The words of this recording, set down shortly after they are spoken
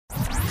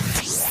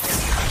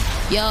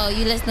Yo,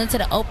 you listening to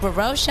the Oprah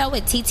Rose Show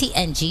with TT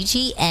and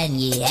Gigi, and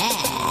yeah,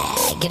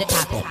 get it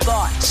poppin'.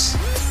 Thoughts.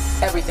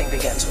 Everything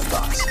begins with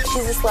thoughts.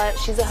 She's a slut,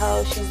 she's a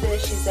hoe, she's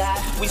this, she's that.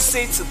 We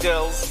say to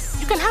girls,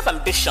 you can have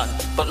ambition,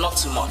 but not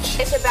too much.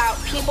 It's about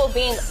people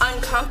being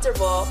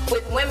uncomfortable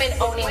with women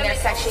owning their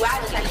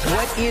sexuality.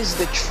 What is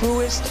the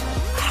truest,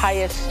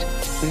 highest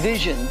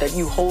vision that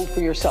you hold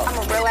for yourself? I'm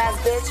a real ass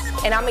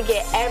bitch, and I'm gonna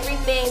get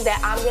everything that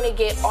I'm gonna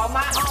get on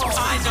my own.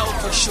 I know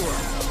for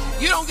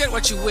sure. You don't get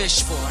what you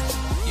wish for.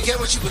 You get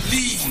what you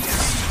believe.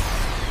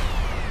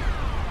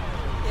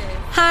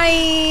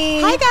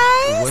 Hi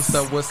guys.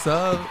 What's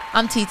up?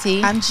 I'm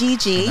TT. I'm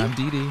Gigi. And I'm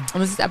Dee Dee.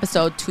 And this is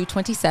episode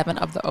 227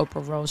 of the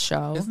Oprah Rose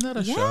Show. Isn't that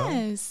a show?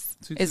 Yes.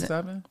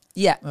 227?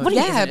 Yeah. What do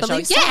you Yeah, I think?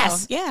 believe so.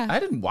 Yes. Yeah. I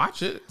didn't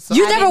watch it. So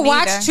You I never didn't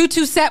watched either.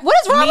 227? What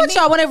is wrong with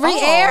y'all when it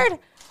re-aired?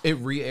 It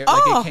re-aired,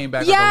 like it came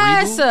back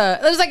Yes. like a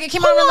reboot? It was like it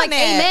came Who out around on like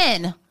that?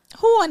 Amen.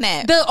 Who on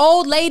that? The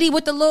old lady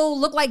with the little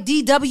look like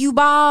DW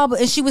Bob,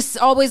 and she was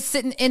always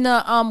sitting in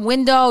the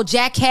window.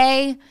 Jack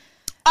Hay,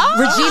 Regina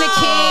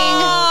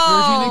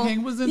Regina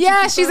King was in King.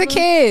 Yeah, she's a 227?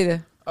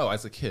 kid. Oh,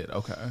 as a kid.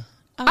 Okay.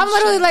 I'm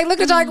literally like, look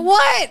at y'all like,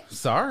 what?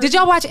 Sorry. Did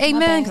y'all watch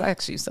Amen? Because I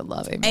actually used to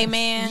love Amen.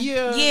 Amen.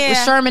 Yeah. Yeah. With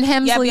Sherman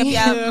Hemsley. Yep.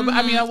 Yeah, but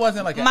I mean, I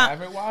wasn't like an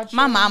avid watcher.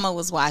 My mama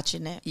was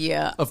watching it.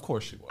 Yeah. Of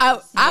course she was.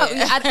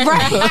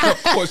 Right.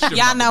 Of course your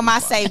Y'all mama know was my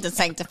watching. saved and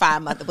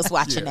sanctified mother was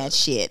watching that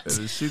shit.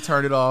 And she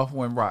turned it off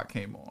when Rock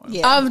came on.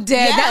 Yeah. I'm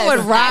dead. Yes, that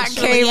when Rock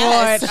actually, came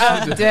yes. on,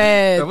 I'm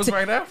dead. That was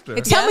right after.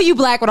 Tell me you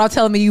black without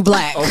telling me you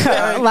black.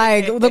 Okay.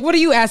 Like, what are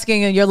you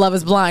asking in your Love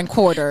is Blind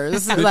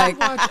quarters? Like,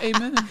 Watch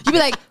Amen. you'd be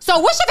like, so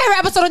what's your favorite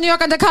episode of New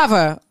York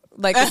Undercover?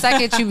 Like the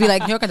second you'd be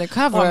like, New York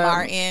Undercover. Or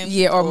Martin.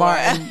 Yeah, or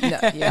Martin. No, yeah,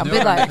 I'd New be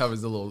York like, Undercover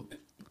is a little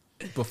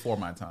before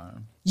my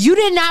time. you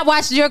did not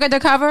watch New York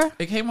Undercover?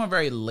 It came on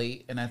very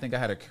late, and I think I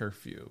had a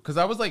curfew because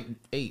I was like 7,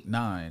 8,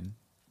 9.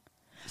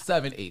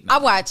 I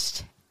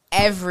watched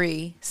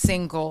every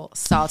single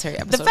solitary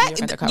episode The of New York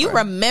fact Undercover. you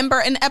remember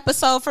an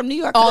episode from New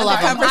York all of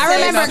them. Undercover I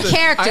remember season?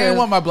 characters. I didn't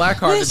want my black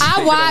card to be I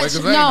taken away, watched 'cause I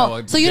didn't know,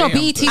 like, so you know damn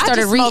BET thing.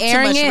 started I just smoked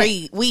re-airing too much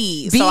it.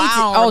 weed, BET so I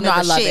don't oh, no, remember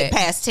I love shit it.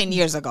 past 10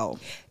 years ago.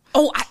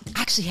 Oh, I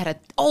actually had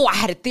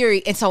a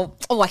theory, and so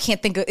I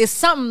can't think of it's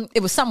something. It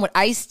was something with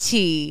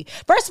Ice-T.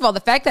 First of all, the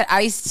fact that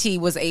Ice-T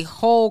was a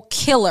whole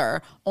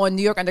killer on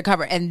New York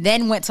Undercover, and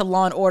then went to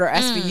Law and Order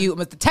SVU and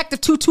was Detective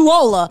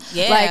Tutuola.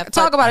 Yeah, like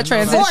talk about a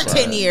transition. For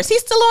 10 years.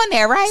 He's still on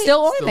there, right?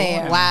 Still on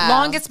there. Wow.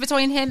 Longest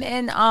between him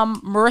and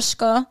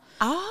Mariska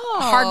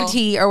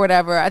Hargitay or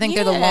whatever. I think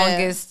they're the Yeah.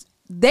 longest.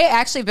 They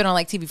actually been on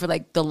like TV for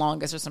like the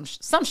longest or some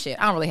shit.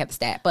 I don't really have the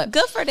stat, but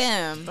Good for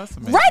them. That's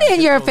amazing. write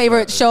in your Those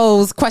favorite guys.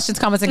 shows, questions,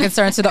 comments, and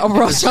concerns to the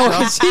overall show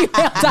at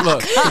gmail.com.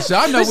 Look, 'cause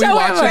y'all know we show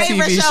watch a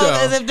favorite TV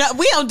show.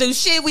 We don't do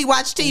shit. We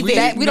watch TV. We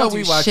don't know do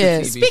we watch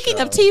shit. a TV Speaking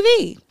show. of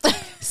TV,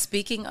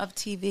 Speaking of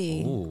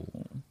TV, Ooh.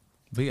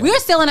 we are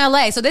still in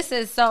LA, so this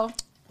is so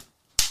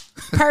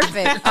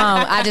perfect.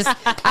 I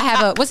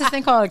have a what's this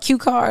thing called, a cue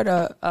card,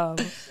 a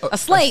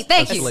slate.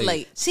 Thank a you.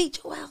 slate. See,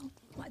 Joelle,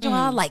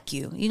 I like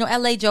you. You know,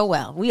 LA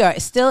Joelle. We are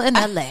still in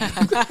LA,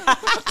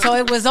 so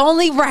it was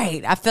only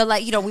right. I feel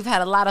like we've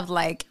had a lot of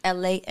like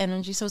LA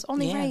energy, so it's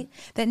only right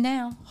that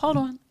now. Hold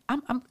on,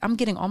 I'm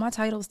getting all my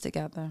titles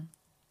together.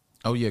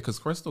 Oh yeah, because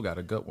Krystal got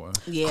a good one.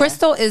 yeah.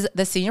 Krystal is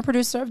the senior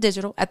producer of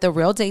digital at The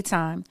Real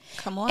Daytime.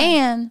 Come on.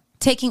 And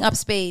Taking Up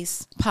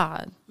Space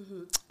pod.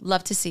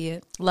 Love to see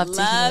it. Love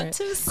to hear it.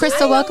 to see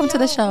Krystal, welcome to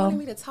the show. wanted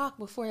me to talk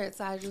before it,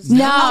 so I just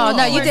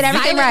No, you did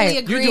everything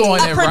right. You're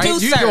doing it right.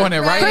 You're doing it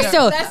right.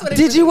 Krystal, That's what it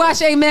did you is.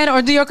 watch Amen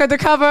or New York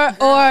Undercover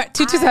or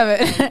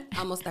 227?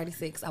 Almost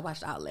 36. I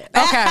watched Outlet.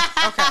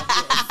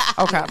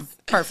 Okay,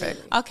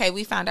 perfect. Okay,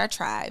 we found our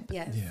tribe.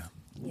 Yes. Yeah.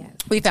 Yes.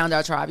 We found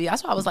our tribe. Yeah,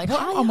 that's why I was like,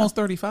 I'm almost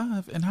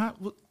 35, and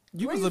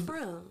you Where was you a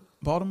from?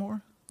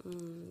 Baltimore.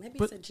 Maybe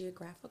But- it's a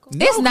geographical.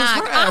 It's 'cause not.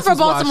 her I'm ass from was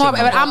Baltimore,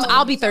 watching but it.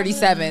 I'll be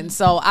 37,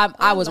 so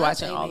I was love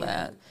watching all Amen.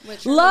 that.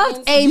 With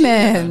Loved Shirley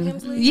Amen.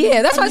 Hemsley.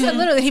 Yeah, that's why I said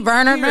literally he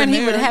burned her Here and and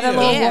he would there, have had a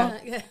little. yeah.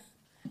 Yeah.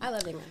 I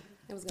love Amen.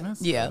 It was good.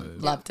 That's Yeah,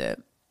 good. loved it.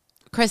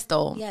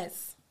 Crystal.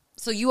 Yes.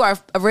 So you are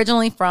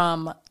originally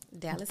from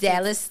Dallas.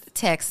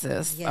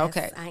 Texas. Yes,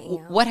 Okay. I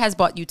am. What has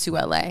brought you to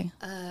LA?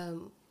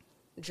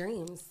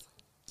 Dreams.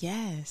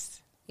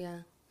 Yes. Yeah.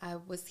 I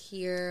was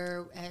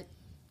here at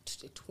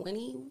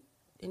 20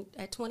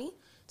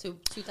 to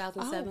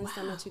 2007,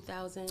 summer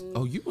 2000.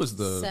 Oh, you was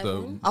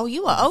the Oh,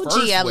 you are OG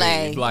first LA.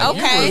 wave. Like,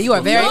 Okay. You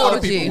are very a lot of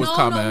OG. people was No,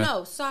 coming.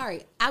 no.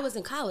 Sorry. I was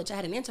in college. I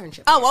had an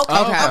internship. Oh, okay.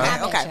 Oh, Okay.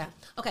 okay. Okay. Okay.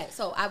 Okay.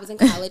 So I was in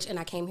college and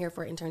I came here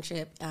for an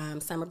internship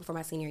summer before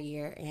my senior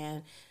year.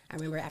 And I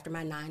remember after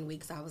my 9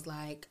 weeks, I was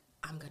like,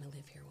 I'm going to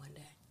live here one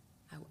day.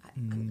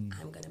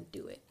 I'm going to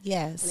do it.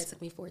 Yes. And it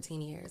took me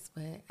 14 years,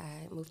 but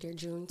I moved here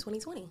June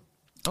 2020.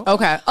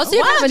 Okay. Oh, so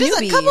you're Wow, kind of a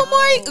just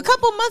newbie. a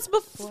couple months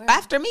before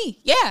after me.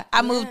 Yeah,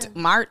 I moved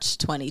March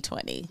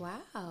 2020. Wow.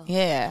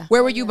 Yeah.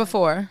 Where were you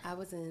before? I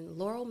was in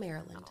Laurel,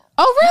 Maryland.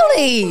 Oh,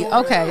 really?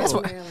 Okay. That's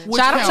what. Maryland.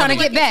 Shout out, trying to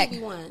get back.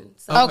 TV1,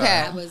 so Okay.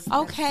 I was,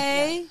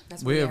 Okay.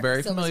 that's where We're we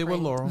very Silver familiar with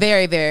Spring. Laurel.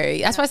 Very,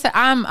 very. That's why I said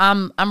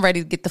I'm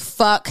ready to get the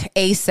fuck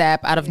ASAP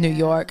out of New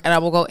York, and I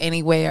will go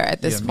anywhere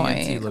at this Me and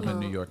T point. live in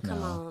New York Come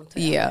now. on. to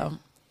Yeah.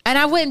 And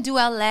I wouldn't do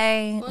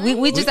LA.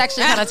 We just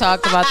actually kind of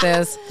talked about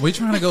this. We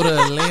trying to go to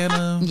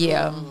Atlanta.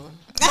 Yeah.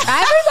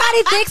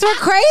 Everybody thinks we're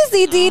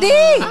crazy, DD.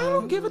 I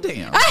don't give a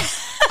damn.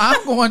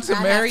 I'm going to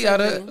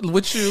Marietta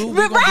with you. We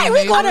Right,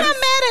 we I'm gonna- not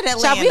mad at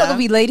Shall we Atlanta. gonna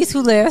be ladies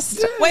who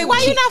list? Wait, why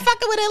you not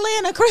fucking with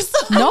Atlanta,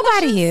 Krystal?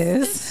 Nobody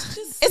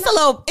is. It's a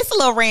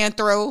little ran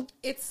through.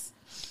 It's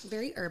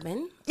very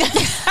urban.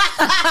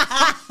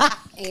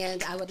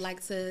 And I would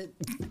like to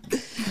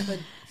have a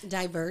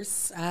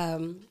diverse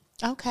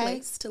Okay.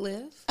 place to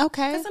live.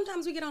 Okay. Because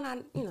sometimes we get on our,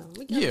 we get on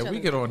each Yeah, other. we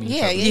get on each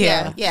Yeah, other.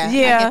 yeah, yeah.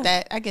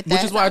 Yeah. I get that.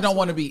 Which is why I don't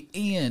want to be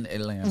in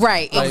Atlanta.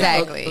 Right,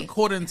 exactly.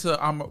 According to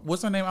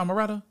what's her name,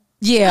 Amaretta?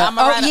 Yeah.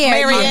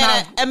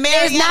 Marietta.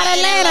 It's not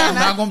Atlanta. I'm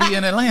not going to be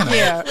in Atlanta.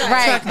 Yeah.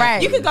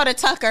 Right. You can go to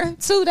Tucker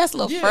too. That's a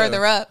little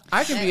further up.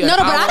 I can be No, an but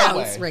hour I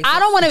away. Racist.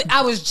 don't want to.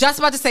 I was just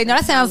about to say, no,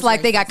 that sounds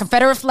like they got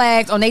Confederate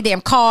flags on their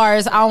damn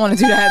cars. I don't want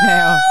to do that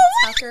now.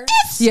 Tucker.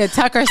 Yeah,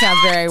 Tucker sounds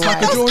very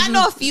white. Georgia? I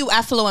know a few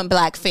affluent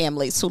black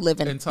families who live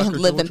in In Tucker,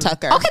 Georgia.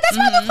 Tucker. Okay, that's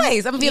my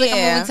place. I'm gonna be like,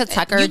 I'm moving to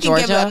Tucker, you can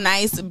Georgia. give a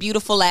nice,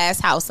 beautiful ass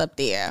house up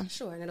there.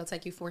 Sure, and it'll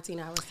take you 14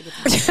 hours to get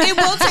to It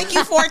will take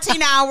you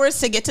 14 hours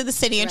to get to the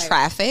city in Right.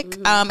 traffic.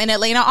 And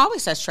Atlanta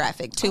always has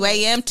traffic. 2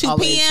 a.m., 2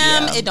 Always,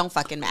 p.m. yeah. It don't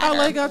fucking matter.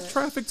 LA got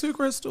traffic too,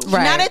 Crystal.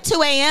 Right. Not at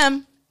 2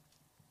 a.m.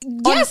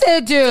 Yes,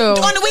 it do. On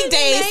the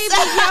weekdays.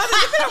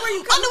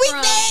 On the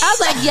weekdays. I was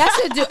like, yes,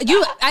 it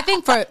do. I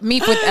think for me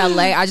with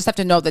LA, I just have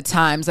to know the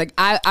times. Like,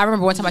 I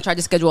remember one time I tried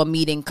to schedule a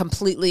meeting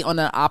completely on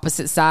the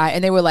opposite side,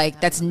 and they were like,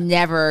 "That's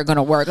never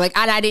gonna work." Like,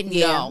 I didn't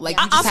know. Like,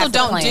 you I just also have to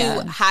don't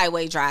plan. do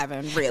highway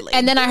driving, really.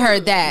 And then I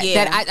heard that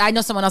Yeah. that I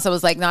know someone else that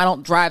was like, "No, I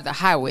don't drive the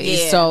highways."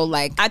 Yeah. So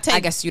like, I take I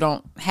guess you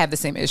don't have the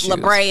same issues. La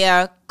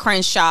Brea,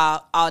 Crenshaw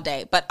all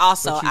day. But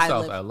also, But you I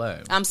South live. LA.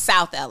 I'm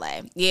South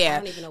LA. Yeah.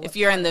 don't even know what If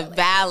you're in the part of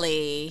LA.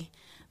 valley,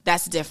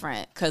 that's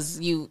different because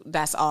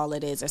that's all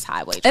it is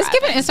highway driving. Let's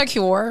give it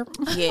insecure.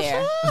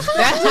 Yeah.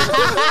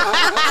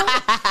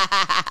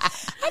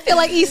 I feel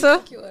like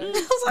Issa.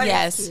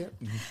 Yes.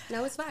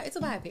 No, it's vibe. It's a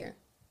vibe here.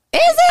 Is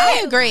it?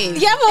 I agree.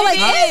 Yeah, I'm like,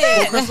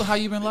 is it? Crystal, how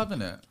you been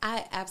loving it?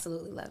 I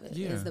absolutely love it.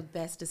 Yeah. It's the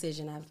best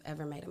decision I've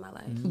ever made in my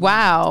life.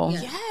 Wow.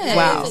 Yeah. Yes.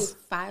 Wow. I lived in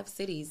 5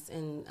 cities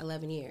in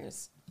 11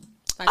 years.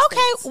 5 Okay.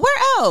 states. Where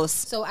else?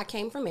 So I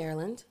came from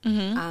Maryland.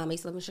 Mm-hmm. I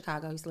used to live in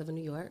Chicago. I used to live in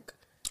New York.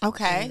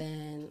 Okay. And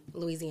then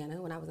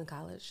Louisiana when I was in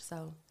college.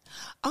 So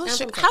Oh, I'm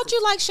from how'd Texas.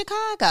 you like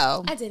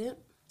Chicago? I didn't.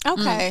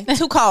 Okay.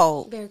 Too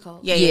cold. Very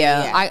cold.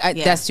 Yeah. I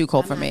Yeah. that's too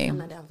cold I'm for not, me. I'm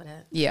not down for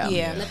that. Yeah.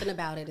 Yeah. Nothing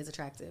about it is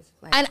attractive.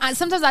 Like, And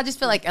sometimes I just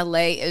feel like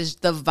LA is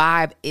the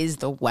vibe is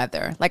the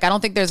weather. Like I don't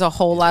think there's a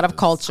whole lot of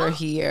culture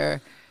here.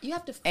 you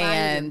have to find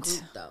and- your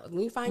group, though.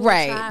 When you find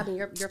Right. your tribe and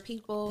your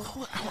people.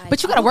 Like,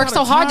 But you got to work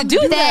so hard to do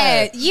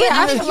that. Yeah,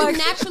 I feel you like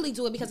naturally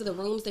do it because of the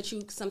rooms that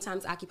you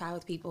sometimes occupy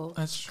with people.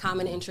 That's true.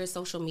 Common interests,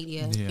 social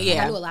media.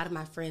 Yeah. I knew a lot of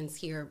my friends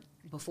here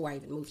before I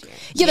even moved here.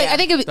 yeah, like, I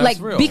think it, That's like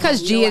real.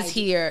 because G No is idea.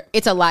 here,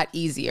 it's a lot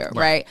easier,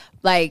 right?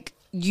 Like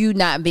you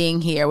not being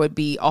here would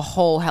be a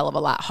whole hell of a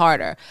lot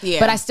harder. Yeah.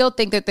 But I still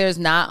think that there's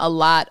not a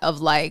lot of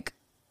like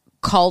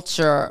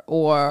culture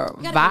or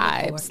You gotta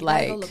go look for it. vibes. You gotta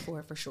Like go look for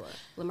it for sure.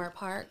 Lamar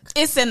Park.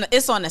 It's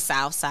on the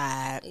south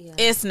side. Yeah.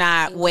 It's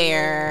not Yeah,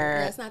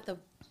 where it's not the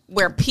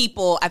where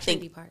people I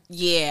think trendy part.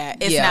 yeah,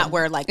 it's Yeah. not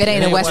where like it ain't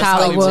in ain't West West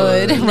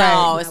Hollywood. Hollywood.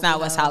 No, Right. it's not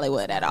West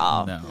Hollywood at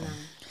all.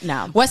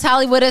 No. West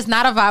Hollywood is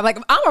not a vibe. Like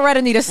I'm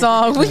already need a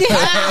song.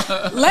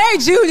 Larry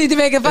June need to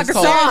make a fucking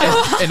called-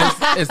 song. and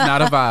it's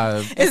not a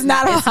vibe. It's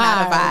not a vibe. It's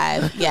not a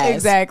vibe. Yes.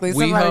 Exactly.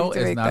 Somebody WeHo need to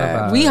is make not that. a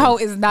vibe.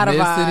 WeHo is not a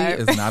Mid vibe.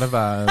 City is not a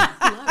vibe.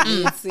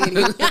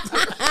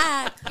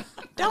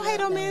 Don't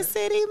hate on Man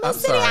City. Man I'm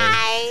City, sorry.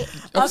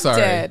 aight. I'm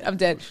sorry. I'm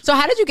dead. So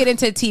how did you get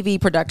into TV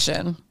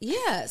production?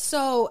 Yeah,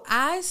 so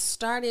I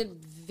started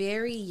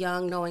very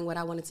young knowing what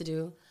I wanted to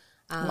do.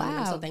 And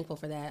I'm so thankful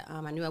for that.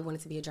 I knew I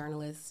wanted to be a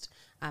journalist.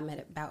 I'm at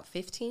about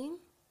 15,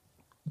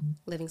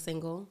 living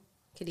single.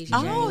 Khadijah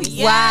Oh James.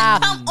 yeah. Wow.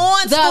 Come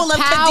on, The School of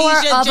power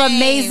Khadijah of James.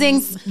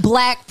 amazing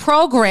black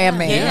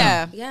programming.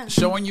 Yeah. Yeah.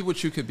 Showing you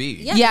what you could be.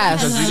 Yeah, Yes. I had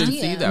Because you no didn't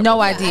idea. see that No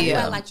before. idea.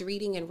 I knew I liked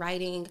reading and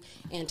writing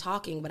and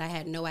talking, but I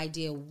had no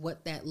idea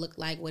what that looked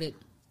like,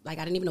 I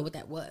didn't even know what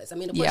that was. I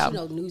mean, of course,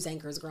 Yeah. news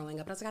anchors growing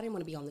up. But I was like, I didn't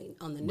want to be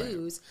on the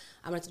news.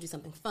 I wanted to do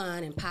something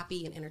fun and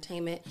poppy and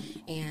entertainment.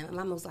 And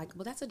my mom was like,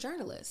 well, that's a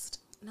journalist.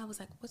 And I was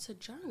like, what's a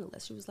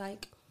journalist? She was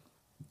like,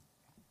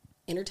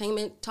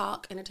 entertainment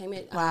talk,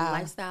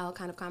 lifestyle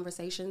kind of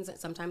conversations,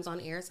 sometimes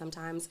on air,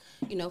 sometimes,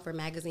 for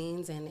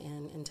magazines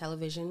and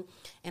television.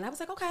 And I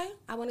was like, okay,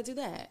 I want to do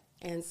that.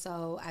 And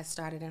so I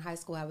started in high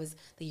school. I was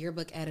the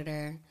yearbook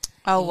editor.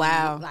 Oh,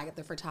 wow. Like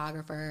the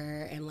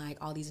photographer and like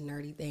all these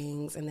nerdy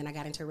things. And then I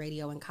got into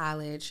radio in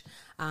college.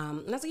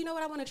 And I said, you know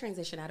what? I want to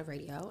transition out of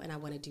radio and I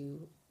want to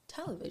do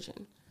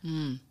television.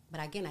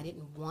 But again, I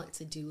didn't want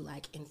to do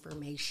like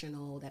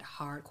informational, that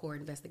hardcore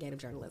investigative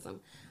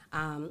journalism.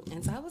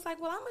 And so I was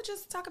like, well, I'm going to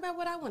just talk about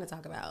what I want to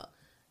talk about.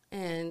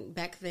 And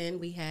back then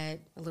we had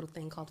a little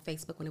thing called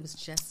Facebook when it was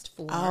just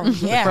for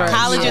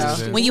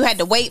colleges, when you had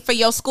to wait for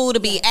your school to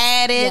be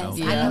added.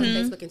 Yes. I got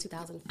Facebook in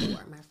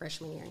 2004, my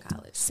freshman year in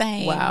college.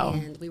 Same. Wow.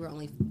 And we were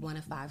only one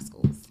of 5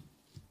 schools.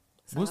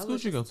 So what school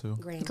did you go to?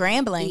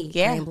 Grambling,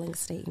 yeah. Grambling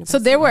State University. So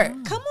there were.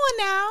 Come on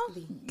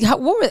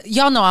now.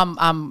 Y'all know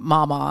I'm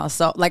mama,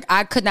 so like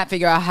I could not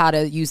figure out how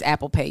to use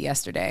Apple Pay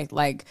yesterday.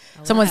 Like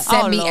someone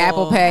sent me Lord.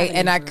 Apple Pay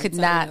and I could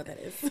not.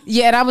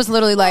 Yeah, and I was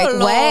literally like,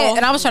 what?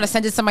 And I was trying to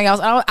send it to somebody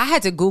else. I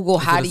had to Google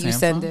how do you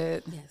send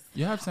it. Yes.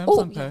 You have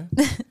Samsung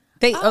Pay.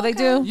 They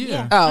do?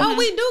 Yeah. Oh,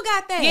 we do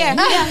got that.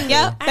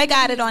 Yeah. They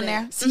got it on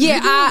there. Yeah,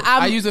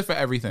 I use it for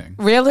everything.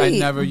 Really? I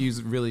never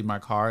use really my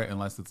card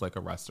unless it's like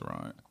a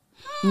restaurant.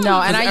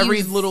 No, and I every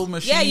use, little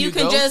machine. Yeah, you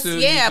can go just to,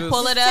 you just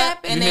pull it up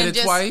and you then hit it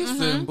just twice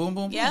and boom, boom,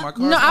 boom. Yeah. My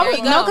card. No, I was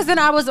There you no, go. because then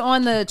I was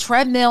on the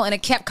treadmill and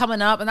it kept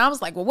coming up, and I was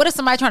like, "Well, what if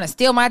somebody trying to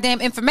steal my damn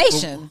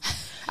information?"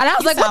 And I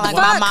was like, "What the sound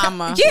fuck?" like my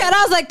mama. Yeah, and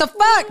I was like, "The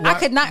fuck!" I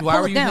could not Why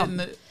pull were it you down.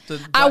 hitting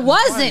the I button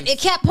wasn't. twice? It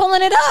kept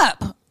pulling it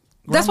up.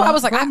 That's why I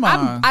was like,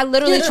 Grandma. I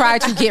literally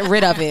tried to get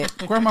rid of it.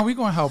 Grandma, we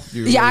gonna help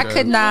you. Yeah, I later.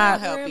 could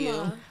not. Help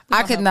you.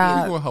 I could We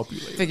not will help you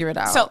later. figure it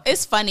out. So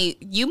it's funny.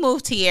 You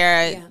moved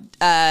here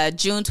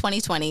June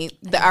 2020.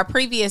 Our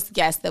previous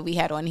guest that we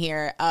had on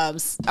here,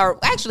 or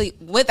actually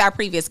with our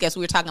previous guest,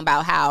 we were talking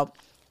about how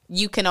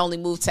you can only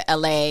move to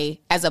LA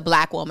as a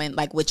black woman,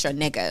 like with your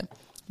nigga.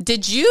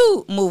 Did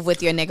you move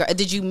with your nigga, or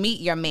did you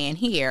meet your man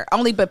here?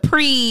 Only, but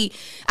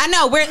I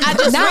know I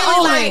just Not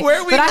really only,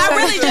 like. but I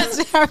really just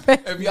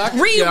If y'all-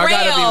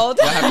 Derailed.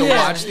 Y'all have to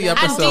watch the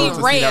episode to see that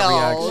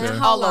derailed.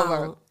 reaction. all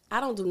over. I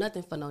don't do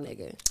nothing for no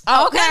nigga.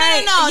 Oh,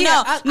 Okay. No.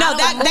 Yeah,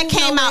 That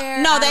came out.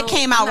 No, that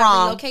came out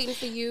wrong. I'm not relocating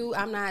for you.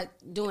 I'm not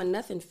doing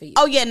nothing for you.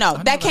 Oh yeah, no,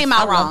 that came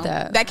out wrong.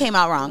 that. That came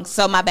out wrong.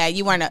 So my bad.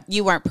 You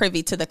weren't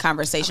privy to the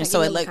conversation. Okay, So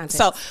give it me looked. context.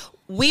 So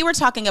we were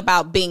talking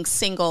about being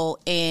single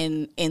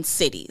in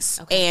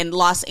cities, and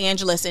Los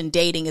Angeles and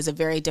dating is a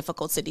very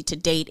difficult city to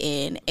date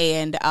in.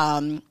 And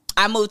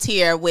I moved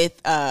here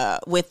with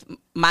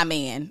my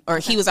man, or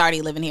he was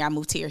already living here. I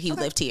moved here. He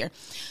lived here.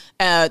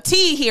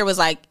 T here was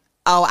like,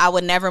 oh, I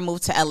would never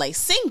move to LA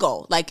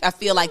single. Like, I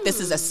feel like this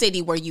is a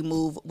city where you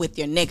move with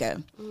your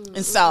nigga.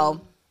 And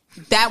so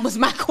that was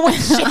my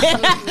question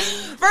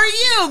for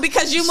you,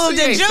 because you moved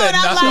in June.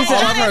 I'm like,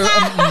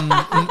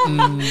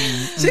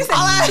 she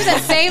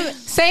said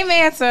same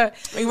answer.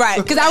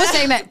 right. Because I was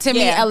saying that to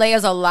me, Yeah. LA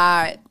is a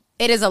lot.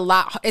 It is a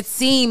lot. It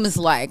seems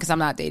like, because I'm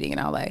not dating in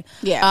LA.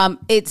 Yeah.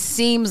 It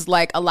seems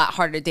like a lot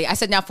harder to date. I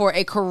said now for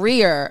a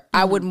career,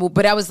 I would move,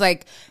 but I was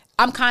like,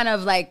 I'm kind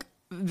of like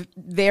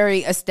very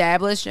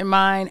established in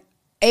mine.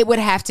 It would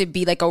have to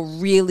be like a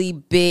really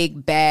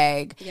big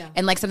bag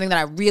and like something that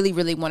I really,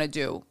 really want to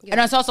do. And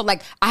it's also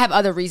like, I have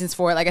other reasons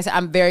for it. Like I said,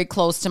 I'm very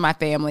close to my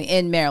family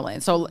in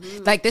Maryland. So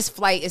like this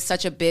flight is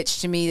such a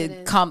bitch to me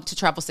to come to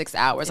travel 6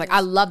 hours. Like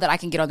I love that I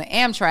can get on the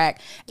Amtrak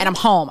and I'm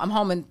home. I'm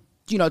home in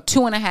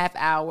 2.5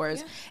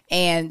 hours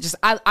and just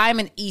I'm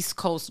an East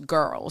Coast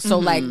girl, so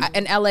like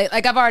in LA,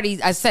 like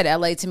I said,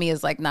 LA to me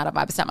is like not a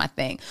vibe. It's not my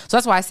thing. So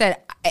that's why I said,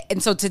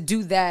 and so to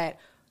do that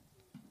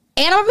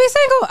and I'm gonna be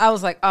single, I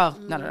was like, oh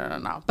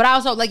no. But I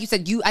also, like you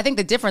said, I think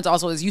the difference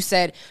also is you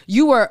said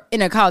you were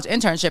in a college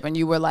internship and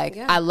you were like,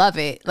 I love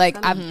it. Like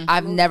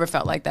I've never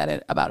felt like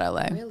that about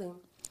LA. Really?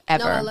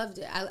 Ever. No, I loved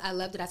it. I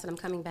loved it. I said I'm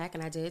coming back,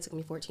 and I did. It took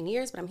me 14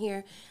 years, but I'm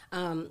here,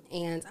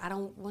 and I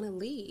don't want to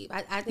leave.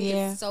 I think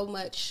it's so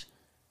much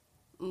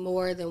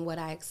more than what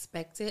I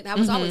expected. I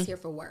was always here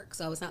for work,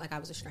 so it's not like I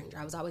was a stranger.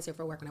 I was always here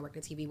for work when I worked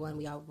at TV One.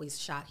 We always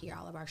shot here.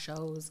 All of our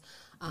shows,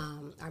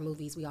 our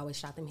movies, we always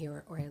shot them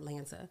here or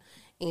Atlanta.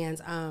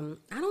 And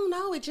I don't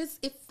know,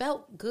 it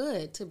felt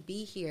good to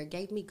be here. It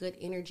gave me good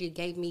energy. It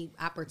gave me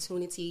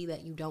opportunity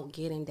that you don't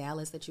get in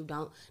Dallas, that you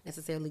don't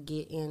necessarily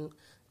get in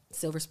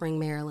Silver Spring,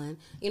 Maryland.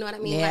 You know what I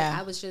mean? Yeah. Like,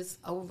 I was just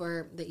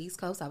over the East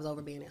Coast. I was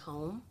over being at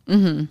home.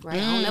 Mm-hmm. Right?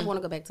 I don't ever want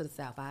to go back to the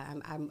South. I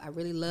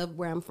really love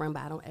where I'm from,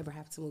 but I don't ever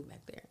have to move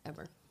back there,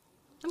 ever.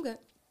 I'm good.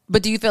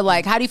 But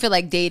how do you feel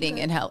like dating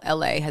in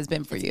LA has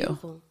been for you?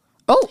 Beautiful.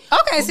 Oh,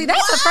 okay. See,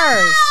 that's the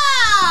first.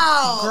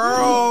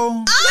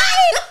 Girl,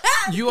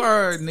 you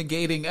are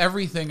negating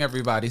everything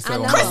everybody said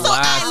on the Krystal,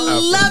 last I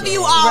love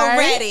you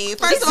already. Right?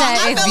 First of all,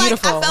 I It's feel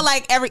beautiful.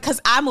 like because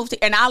I moved here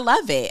and I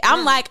love it.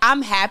 I'm like,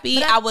 I'm happy.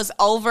 I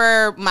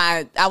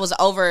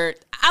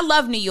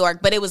love New York,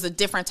 but it was a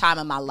different time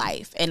in my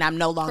life and I'm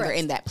no longer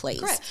in that place.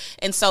 Correct.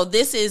 And so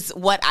this is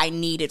what I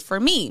needed for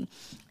me.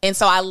 And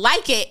so I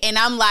like it. And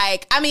I'm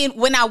like, I mean,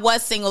 when I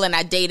was single and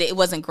I dated, it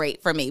wasn't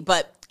great for me,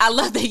 but I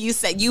love that you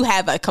said you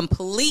have a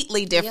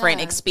completely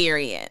different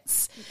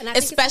experience,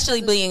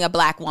 especially being a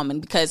Black woman,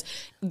 because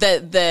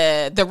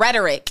the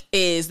rhetoric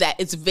is that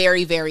it's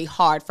very, very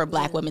hard for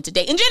Black women to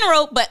date in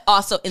general, but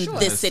also in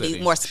this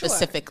city more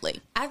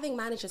specifically. I think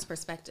mine is just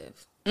perspective.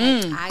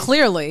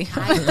 Clearly.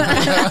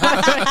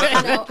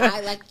 I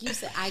like you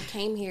said, I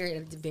came here at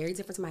a very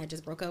different time. I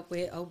just broke up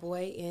with old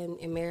boy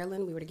in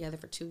Maryland. We were together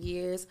for 2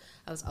 years.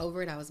 I was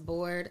over it. I was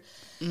bored.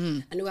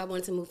 I knew I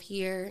wanted to move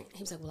here.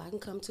 He was like, well, I can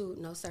come too.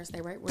 No, sir,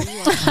 stay right where you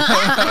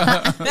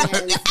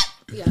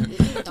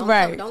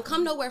are. Don't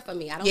come nowhere for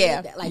me. I don't need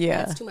that. Like,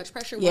 that's too much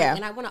pressure. Yeah.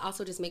 And I want to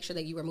also just make sure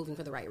that you are moving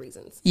for the right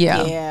reasons.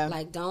 Yeah.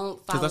 Like,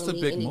 don't follow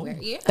me anywhere.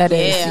 Move. Yeah. That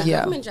is. Yeah.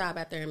 Government job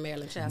out there in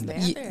Maryland. Shout out there.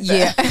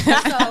 Yeah.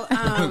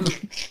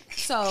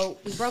 So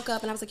we broke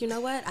up, and I was like, you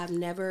know what? I've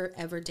never,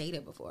 ever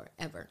dated before.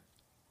 Ever.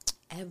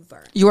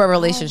 You were a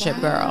relationship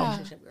girl.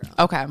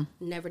 Okay.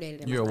 Never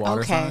dated. You're a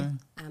water sign?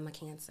 I'm a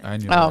Cancer. I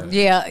knew that.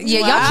 Yeah.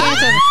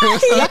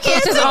 Y'all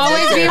Cancers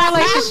always be in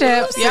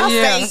relationships.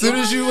 As soon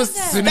as you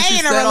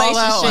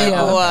said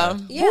all out.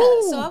 Yeah.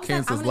 So I was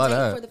Cancers like, I'm going to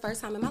date for the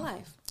first time in my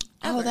life.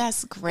 Ever. Oh,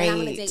 that's great. And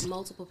I'm going to date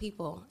multiple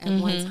people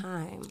at one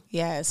time.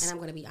 Yes. And I'm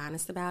going to be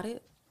honest about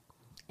it.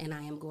 And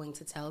I am going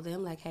to tell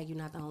them, like, hey, you're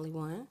not the only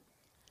one.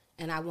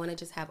 And I want to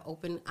just have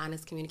open,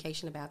 honest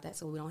communication about that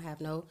so we don't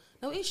have no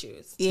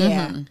issues.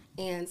 Yeah.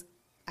 And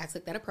I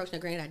took that approach. Now,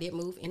 granted, I did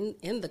move in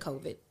the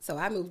COVID. So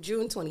I moved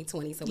June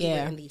 2020. So we were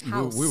in the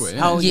house. We were in.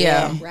 Oh,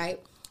 yeah. Right?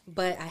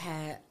 But I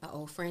had an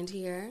old friend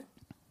here,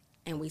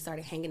 and we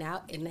started hanging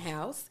out in the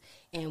house,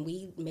 and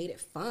we made it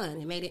fun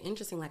and made it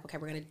interesting. Like, okay,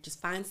 we're going to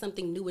just find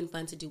something new and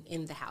fun to do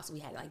in the house. We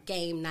had, like,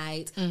 game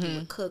nights. We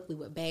would cook. We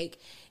would bake.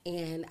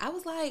 And I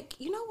was like,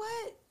 you know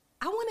what?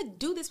 I want to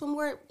do this when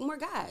we're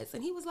guys.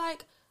 And he was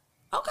like,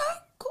 okay,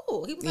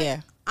 cool. He was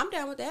like, I'm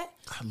down with that.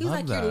 He was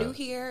like, you're new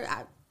here.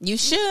 You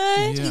should.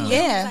 Yeah. He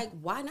was like,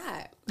 why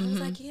not? I was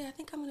like, yeah, I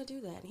think I'm going to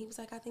do that. And he was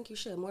like, I think you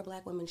should. More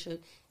Black women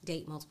should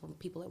date multiple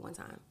people at one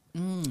time.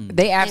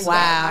 They absolutely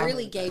that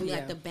really gave me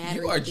like the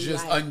battery. You are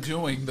just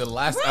undoing the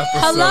last episode.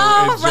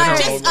 Hello,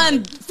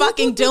 just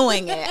fucking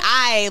doing it.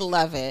 I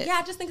love it. Yeah,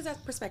 I just think it's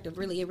that perspective.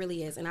 Really, it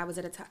really is. And I was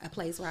at a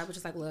place where I was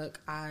just like,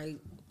 look, I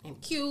am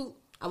cute.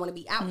 I want to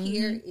be out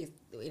here. It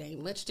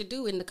ain't much to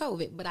do in the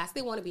COVID, but I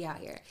still want to be out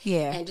here.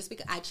 Yeah. And just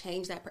because I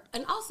changed that.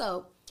 And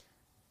also,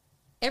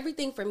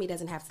 everything for me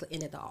doesn't have to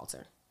end at the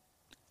altar.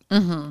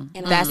 Mm-hmm.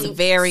 And that's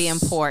very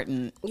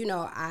important. You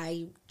know,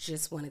 I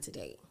just wanted to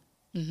date.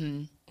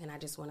 Mm-hmm. And I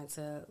just wanted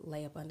to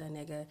lay up under a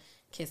nigga,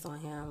 kiss on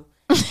him,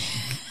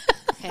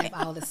 have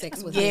all the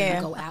sex with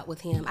him, go out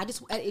with him.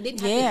 It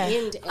didn't have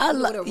to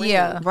end with a ring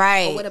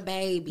or with a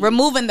baby.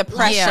 Removing the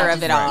pressure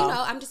of it all. You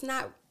know,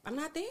 I'm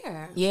not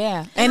there.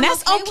 Yeah. And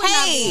that's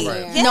okay.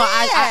 Right. No,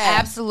 I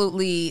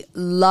absolutely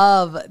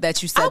love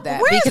that you said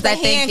that. Because I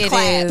think it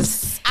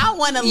is. I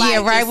want to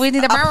we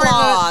need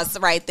applause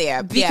right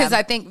there. Because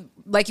I think,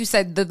 like you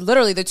said,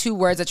 literally the two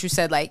words that you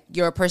said, like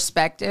your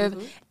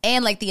perspective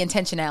and like the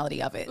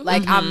intentionality of it.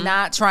 Like I'm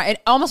not trying.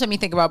 It almost made me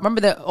think about,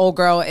 remember the old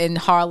girl in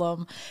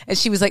Harlem, and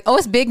she was like, "Oh,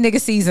 it's big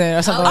nigga season"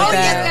 or something like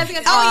that.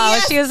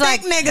 Yes. She was big like,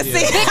 nigga season.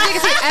 Big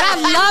nigga season, and I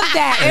love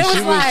that. And it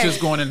she was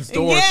just going in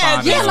stores. Going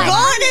in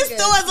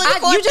stores looking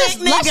for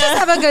let's just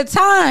have a good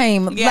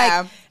time.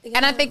 Yeah.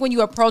 And I think when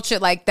you approach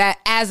it like that,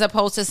 as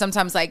opposed to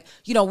sometimes like,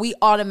 you know, we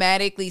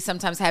automatically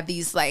sometimes have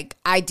these like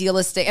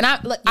idealistic, and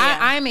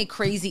I am a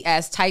crazy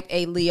ass type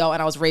A Leo,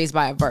 and I was raised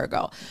by a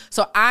Virgo.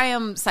 So I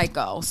am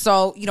psycho.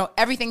 So, you know,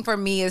 everything for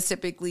me is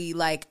typically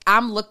like,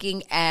 I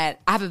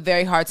have a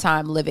very hard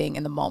time living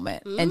in the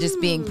moment and just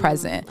being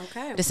present.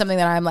 Okay. It's something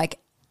that I'm like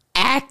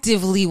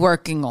actively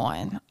working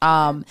on,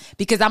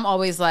 because I'm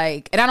always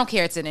like, and I don't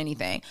care, it's in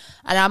anything,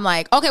 and I'm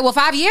like, okay, well,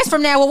 5 years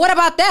from now, well, what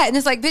about that? And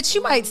it's like, bitch,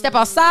 you might step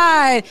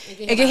outside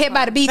and get hit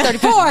by the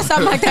B-34 or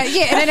something like that.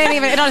 Yeah, and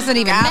it doesn't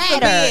even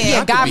matter.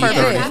 Yeah, God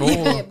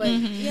forbid.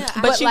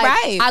 But you're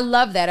right. I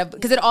love that,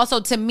 because it also,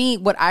 to me,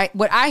 what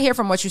I hear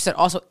from what you said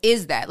also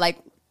is that like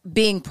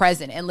being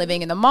present and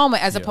living in the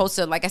moment, as opposed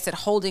to, like I said,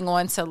 holding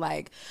on to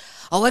like,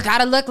 oh, it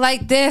gotta look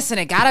like this and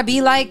it gotta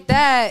be like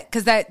that.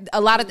 Because that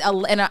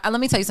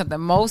let me tell you something.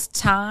 Most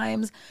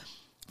times,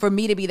 for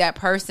me to be that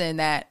person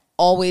that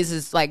always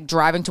is like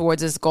driving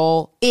towards this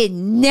goal, it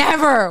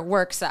never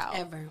works out.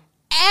 Ever.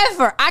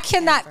 I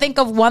cannot think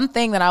of one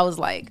thing that I was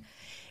like,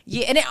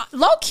 yeah. And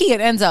low key, it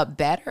ends up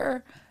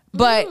better.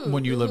 But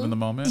when you live in the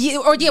moment,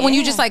 when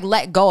you just like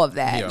let go of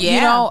that,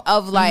 you know,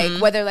 of like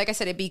whether, like I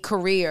said, it be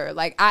career.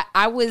 Like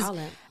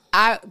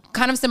I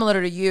kind of similar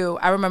to you.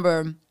 I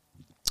remember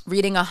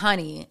reading a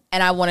Honey,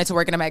 and I wanted to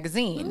work in a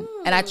magazine,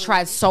 and I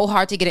tried so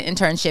hard to get an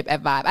internship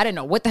at Vibe. I didn't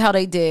know what the hell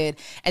they did,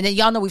 and then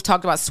y'all know we've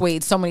talked about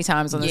Suede so many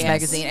times on this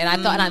magazine, and I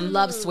thought, and I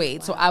love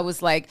Suede, so I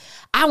was like,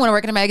 I want to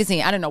work in a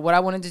magazine. I didn't know what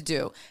I wanted to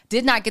do.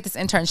 Did not get this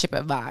internship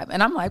at Vibe,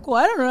 and I'm like, well,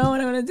 I don't know what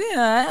I'm gonna do.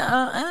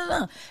 I don't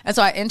know. And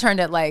so I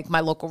interned at like my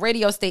local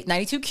radio station,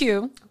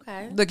 92Q.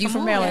 Okay, look, you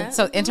from Maryland,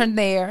 so interned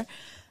there.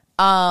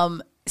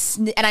 And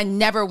I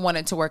never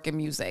wanted to work in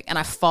music, and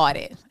I fought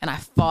it, and I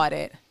fought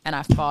it, and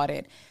I fought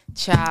it.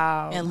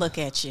 Child. And look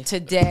at you.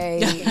 Today,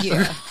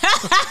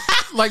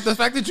 Like the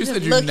fact that you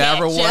said you Look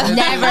never at ya. wanted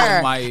Never.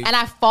 to, And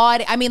I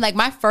fought. I mean, like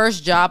my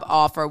first job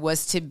offer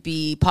was to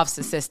be Puff's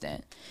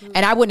assistant,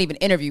 and I wouldn't even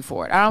interview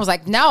for it. And I was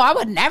like, no, I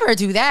would never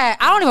do that.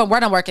 I don't even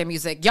want to work in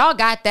music. Y'all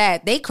got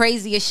that. They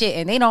crazy as shit,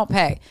 and they don't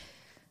pay.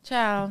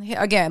 Child,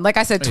 again, like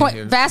I said,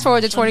 fast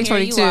forward to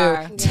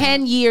 2022,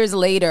 10 years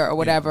later or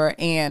whatever,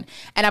 and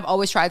I've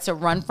always tried to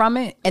run from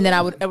it, and then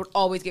I would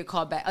always get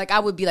called back. Like I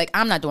would be like,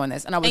 I'm not doing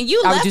this, and I would. And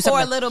you I would left do for a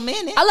something. little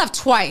minute. I left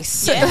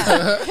twice.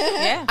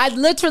 Yeah. I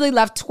literally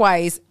left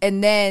twice,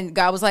 and then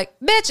God was like,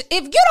 "Bitch,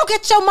 if you don't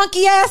get your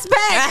monkey ass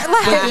back,"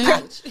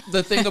 like,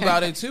 the thing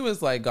about it too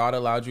is like God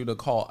allowed you to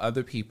call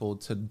other people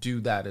to do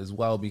that as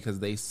well because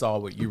they saw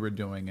what you were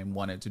doing and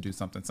wanted to do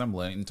something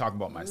similar. And talk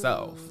about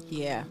myself,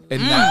 Yeah.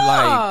 and not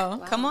like.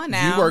 Come on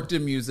now. You worked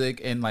in music,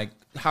 and like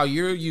how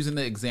you're using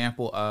the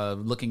example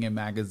of looking in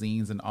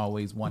magazines and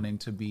always wanting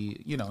to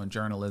be, you know, in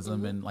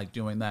journalism and like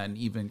doing that. And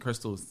even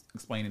Krystal's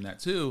explaining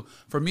that too.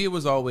 For me, it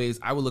was always,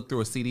 I would look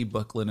through a CD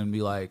booklet and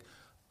be like,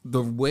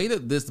 the way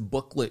that this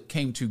booklet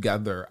came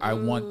together, I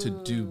want to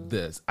do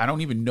this. I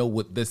don't even know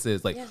what this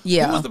is. Like,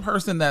 Yeah. who was the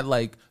person that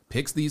like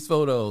picks these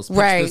photos, picks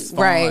Right, this font,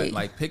 right.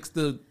 like picks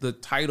the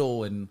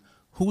title, and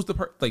who's the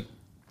like.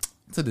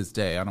 To this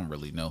day, I don't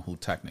really know who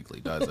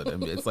technically does it. I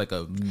mean, it's like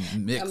a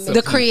mix of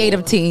the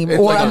creative team, It's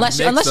or like a unless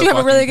mix you of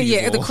have a really fucking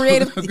good,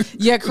 people.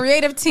 the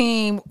creative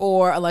team,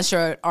 or unless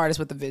you're an artist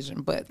with a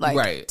vision. But like,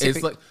 right,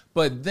 it's like,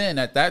 but then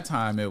at that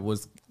time it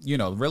was, you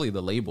know, really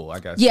the label, I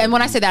guess. yeah. And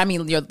when I say that, I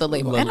mean you're the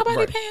label. Ain't nobody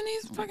Right. paying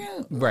these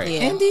fucking Right.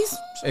 indies,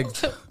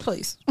 Ex-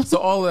 please. So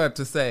all of that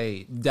to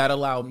say that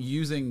allowed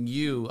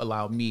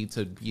me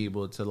to be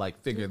able to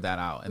like figure that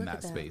out in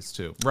that space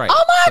too. Right.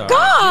 Oh my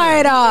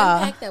God!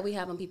 The impact that we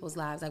have on people's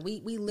lives, like we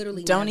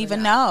literally Don't never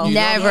even know. You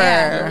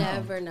Never. You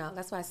never know.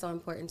 That's why it's so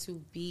important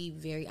to be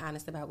very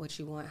honest about what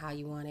you want, how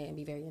you want it, and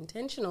be very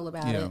intentional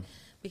about Yeah. it,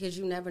 because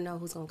you never know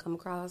who's going to come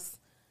across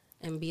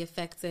and be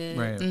affected,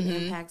 Right.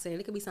 impacted.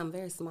 It could be something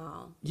very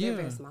small,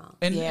 very small.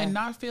 And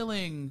not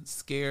feeling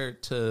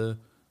scared to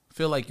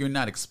feel like you're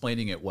not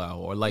explaining it well,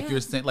 or like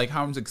you're saying, like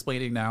how I'm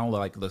explaining now,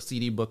 like the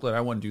CD booklet,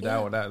 I want to do that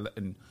or that,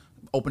 and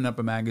open up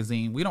a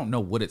magazine. We don't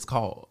know what it's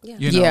called. Yeah.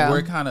 You know, Yeah.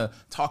 we're kind of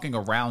talking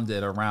around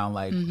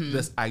like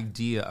this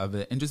idea of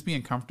it, and just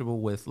being comfortable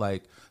with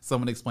like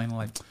someone explaining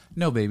like,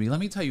 no, baby, let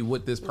me tell you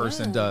what this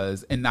person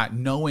does, and not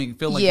knowing,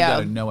 feel like you got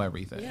to know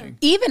everything.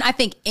 Even I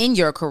think in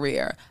your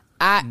career,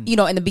 you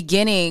know, in the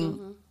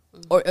beginning,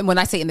 or when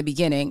I say in the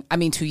beginning, I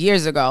mean 2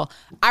 years ago,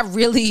 I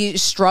really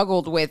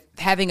struggled with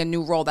having a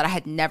new role that I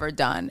had never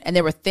done. And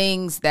there were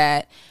things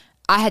that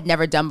I had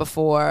never done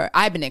before.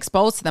 I had been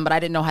exposed to them, but I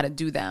didn't know how to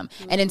do them.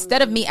 And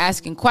instead of me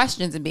asking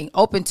questions and being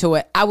open to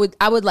it, I would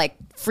like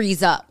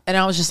freeze up. And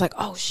I was just like,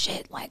 oh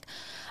shit, like,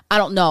 I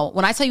don't know.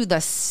 When I tell you the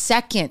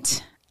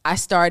second I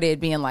started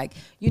being like,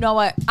 you know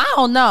what, I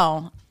don't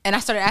know, and I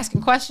started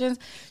asking questions,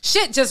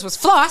 shit just was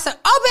flow. I said,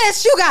 oh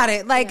bitch, you got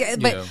it. Like,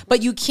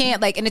 but you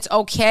can't, like, and it's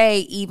okay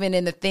even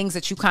in the things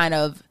that you kind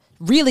of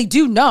really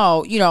do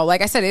know, you know,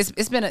 like I said,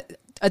 it's been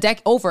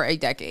over a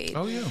decade.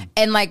 Oh yeah.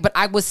 And like, but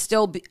I was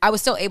still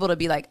able to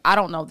be like, I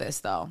don't know this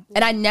though.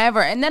 And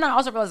then I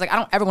also realized like, I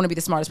don't ever want to be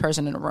the smartest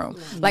person in the room.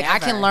 Like I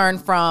can learn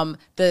from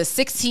the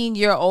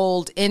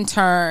 16-year-old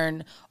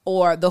intern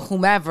or the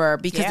whomever,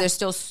 because there's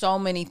still so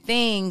many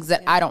things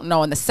that I don't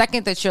know. And the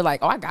second that you're like,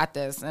 oh, I got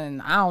this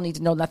and I don't need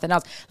to know nothing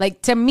else.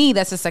 Like to me,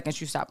 that's the second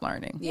you stop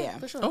learning. Yeah.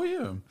 For sure. Oh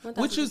yeah. 1000%.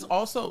 Which is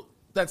also,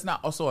 that's not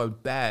also a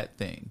bad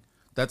thing.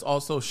 That's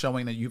also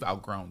showing that you've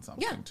outgrown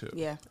something too.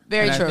 Yeah.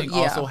 Very and true. I think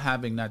Yeah. also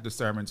having that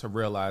discernment to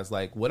realize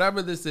like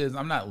whatever this is,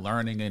 I'm not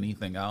learning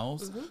anything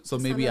else. So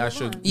maybe I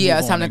should Yeah,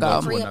 it's time to and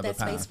go. to Free up another that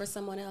space path. for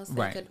someone else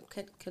Right.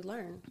 that could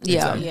learn.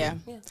 Yeah. Exactly.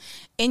 Yeah.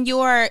 In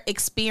your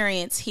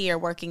experience here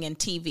working in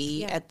TV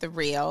Yeah. at The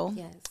Real,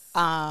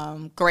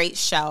 Yes. great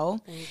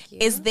show. Thank you.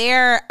 Is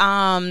there,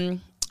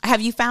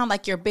 have you found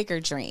like your bigger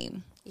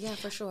dream? Yeah,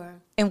 for sure.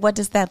 And what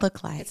does that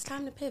look like? It's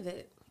time to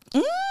pivot.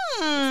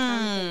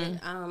 Mm.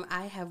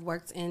 I have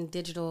worked in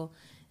digital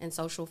and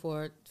social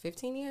for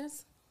 15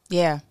 years.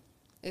 Yeah.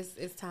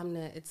 It's time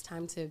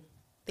to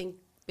think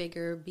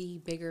bigger, be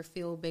bigger,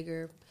 feel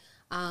bigger.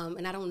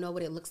 And I don't know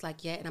what it looks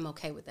like yet, and I'm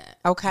okay with that.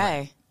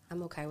 Okay.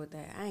 I'm okay with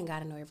that. I ain't got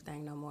to know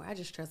everything no more. I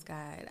just trust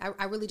God.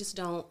 I really just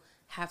don't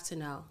have to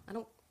know. I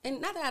don't, and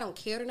not that I don't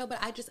care to know, but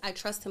I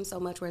trust him so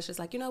much where it's just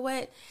like, you know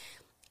what?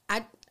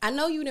 I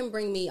know you didn't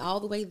bring me all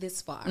the way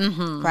this far.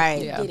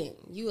 Right. You didn't.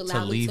 You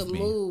allowed me to leave me.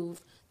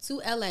 move to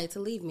LA, to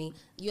leave me.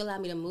 You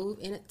allowed me to move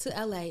to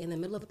LA in the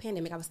middle of a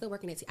pandemic. I was still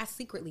working at TV. I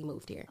secretly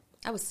moved here.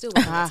 I was still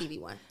working at TV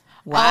One.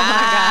 Wow. Oh my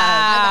I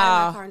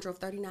got in my car and drove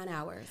 39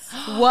 hours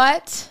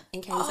What?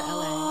 and came to LA.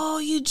 Oh,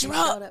 you showed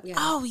drove. up, yeah.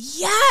 Oh, yes.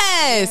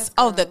 Yes,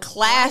 Oh, girl. the I was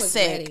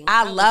classic. ready.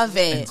 I was love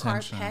ready. it. Car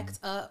Intention. packed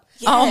up.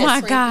 Oh my Friend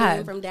flew God.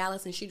 in from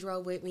Dallas, and she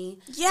drove with me.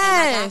 Yes.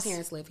 And my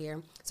godparents live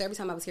here, so every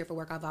time I was here for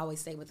work, I've always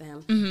stayed with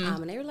them.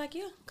 And they were like,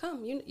 "Yeah,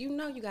 come. You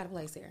know you got a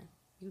place here.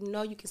 You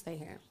know you can stay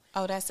here."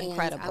 Oh, that's And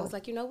incredible. I was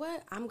like, you know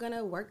what? I'm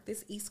gonna work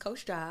this East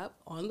Coast job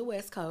on the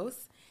West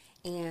Coast,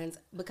 and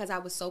because I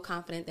was so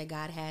confident that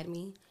God had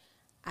me,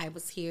 I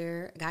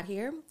got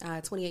here.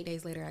 28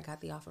 days later, I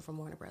got the offer from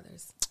Warner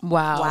Brothers.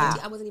 Wow.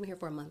 I wasn't even here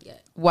for a month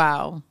yet.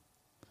 Wow.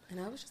 And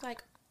I was just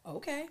like,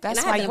 okay.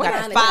 That's why you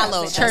got to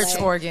follow church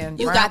organ.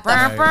 You got to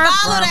follow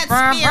that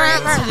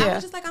spirit. I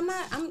was just like,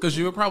 because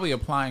you were probably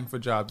applying for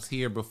jobs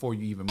here before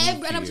you even moved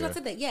here. And I was about to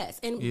say that, yes,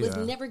 and was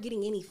never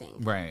getting anything.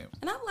 Right.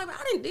 And I'm like,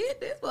 I didn't did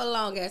this for a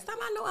long ass time.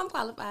 I know I'm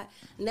qualified.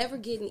 Never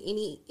getting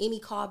any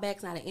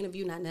callbacks, not an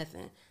interview, not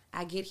nothing.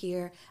 I get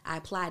here. I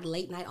applied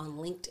late night on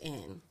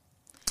LinkedIn.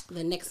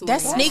 The next morning,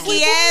 that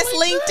sneaky ass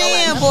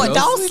LinkedIn boy.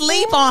 Don't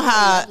sleep on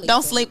her.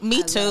 Don't sleep.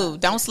 Me too.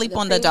 Don't sleep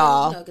on the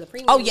doll.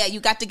 Oh yeah,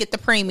 you got to get the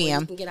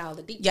premium. You can get all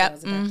the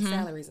details about the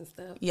salaries and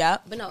stuff.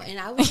 Yep. But no, and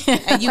I was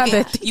and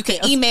you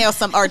can email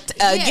some or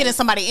get in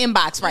somebody's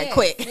inbox right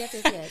quick. Yes.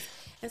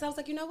 And so I was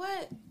like, you know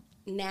what?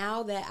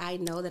 Now that I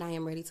know that I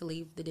am ready to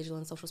leave the digital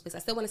and social space, I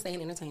still want to stay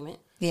in entertainment.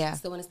 Yeah. I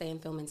still want to stay in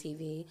film and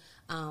TV.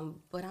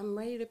 But I'm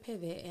ready to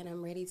pivot and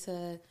I'm ready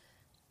to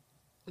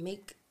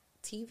make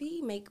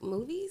TV, make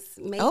movies.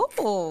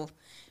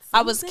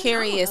 I was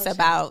curious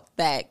about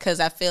that because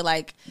I feel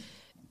like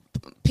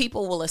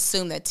people will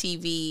assume that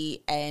TV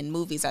and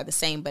movies are the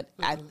same, but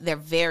they're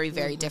very,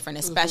 very different,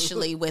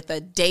 especially with a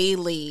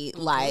daily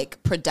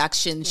like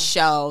production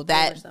show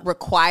that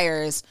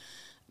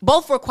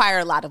both require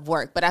a lot of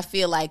work. But I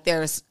feel like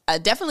there's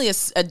definitely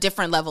a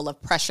different level of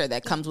pressure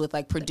that comes with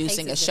like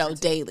producing a show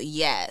daily.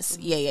 Yes.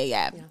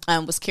 Yeah. I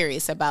was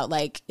curious about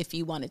like if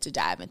you wanted to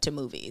dive into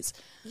movies.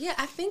 Yeah,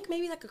 I think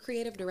maybe like a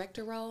creative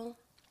director role.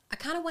 I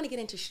kind of want to get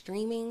into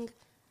streaming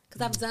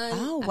because I've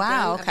done.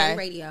 I've done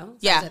radio.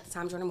 So I was at the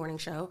Tom's Jordan Morning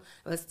Show.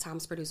 I was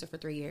Tom's producer for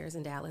 3 years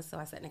in Dallas, so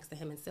I sat next to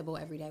him in Sybil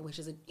every day, which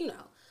is a full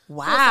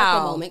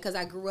circle moment because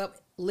I grew up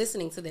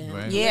listening to them.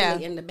 Right. Yeah,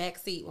 in the back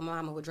seat when my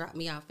mama would drop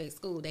me off at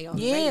school. They on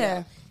the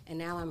radio, and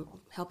now I'm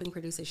helping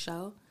produce his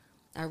show.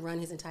 I run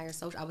his entire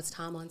social. I was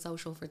Tom on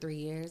social for 3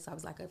 years. I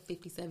was like a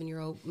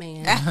 57-year-old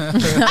man.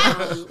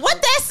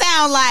 What that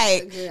sound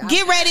like? Yeah,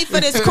 get ready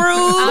for this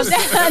cruise.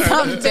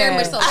 I'm very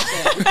much so like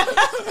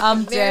that.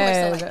 I'm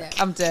very much so like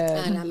that. I'm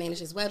dead. And I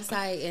managed his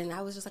website, and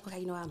I was just like,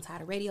 okay, I'm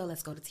tired of radio.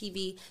 Let's go to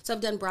TV. So I've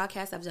done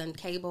broadcast. I've done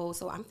cable.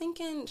 So I'm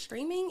thinking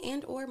streaming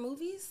and or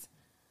movies.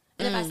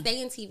 And if I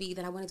stay in TV,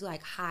 then I want to do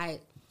like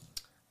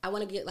I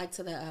want to get like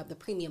to the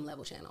premium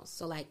level channels,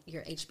 so like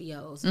your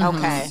HBOs,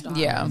 Stars,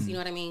 you know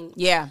what I mean?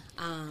 Yeah.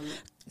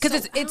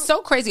 Because it's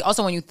so crazy.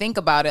 Also, when you think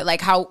about it,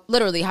 like how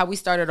we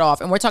started off,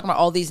 and we're talking about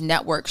all these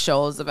network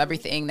shows of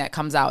everything that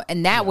comes out,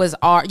 and that was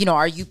our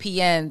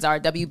UPNs, our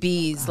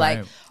WBs,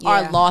 like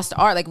our lost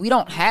art. Like we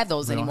don't have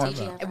those anymore.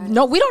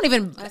 No, we don't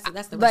even.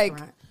 That's the like.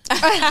 restaurant. But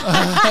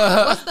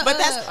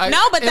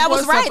that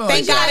was right.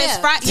 Thank God it's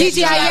Friday.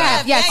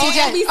 TGIF, yeah,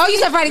 TGI. Oh, you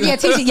said Friday, yeah,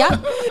 TGI, yep.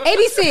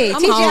 ABC,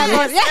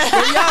 TGI.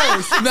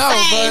 Yes, no,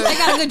 but they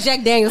got a good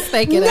Jack Daniel's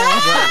steak in there.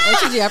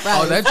 TGI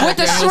Friday. Oh, that Jack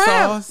Daniel's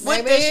sauce.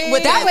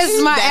 That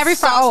was my every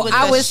Friday. Oh,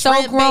 I was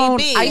so grown.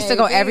 Baby. I used to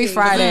go every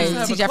Friday.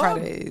 TGI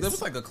Fridays. There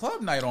was like a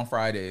club night on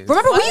Fridays.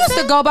 Remember, we used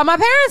to go by my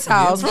parents'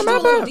 house.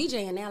 Remember, a little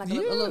DJing now, like a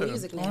little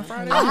music now.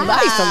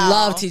 I used to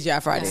love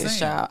TGI Fridays.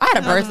 Child, I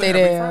had a birthday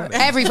there.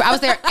 I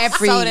was there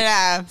every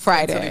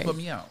Friday. They put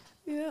me out.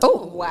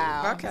 Oh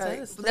wow!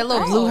 Okay, that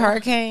little blue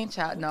hurricane,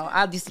 child. No,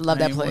 I used to love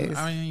that place.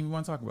 I didn't even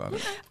want to talk about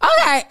it.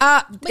 Okay,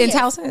 in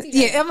Towson.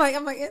 Yeah,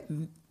 I'm like.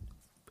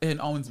 In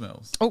Owens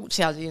Mills. Oh,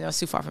 child, it's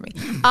too far for me.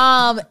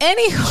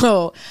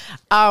 Anywho,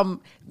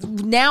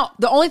 now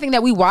the only thing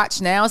that we watch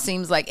now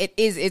seems like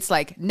it's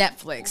like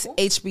Netflix,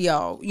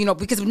 HBO,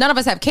 because none of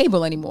us have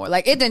cable anymore.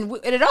 Like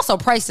it also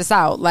priced us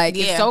out. Like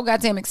it's so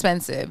goddamn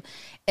expensive,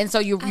 and so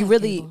you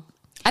really. Cable.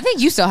 I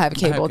think you still have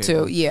cable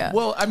too. Yeah.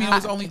 Well, I mean, it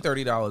was only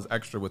 $30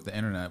 extra with the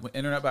internet.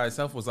 Internet by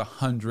itself was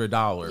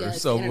 $100,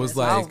 so it was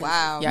like, oh,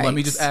 wow. Let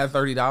me just add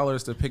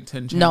 $30 to pick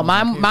 10 channels. No,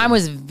 mine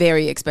was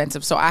very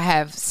expensive. So I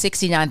have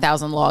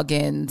 69,000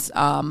 logins.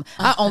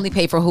 I only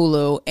pay for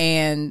Hulu,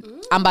 and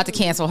I'm about to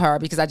cancel her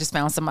because I just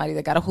found somebody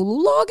that got a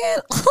Hulu login.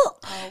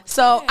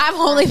 So I'm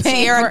only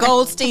paying. Tara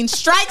Goldstein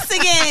strikes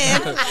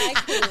again.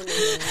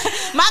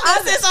 My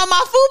sis on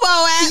my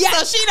Fubo app,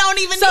 so she don't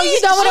even. So you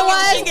know what it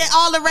was? She get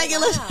all the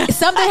regular.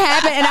 Something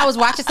happened, and I was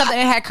watching something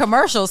that had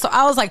commercials. So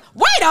I was like,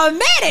 "Wait a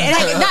minute!" And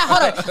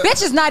hold on,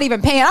 bitch is not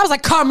even paying. I was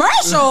like,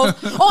 "Commercials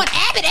on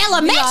Abbott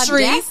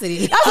Elementary." I was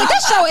like,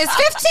 "This show is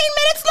 15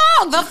 minutes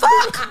long. The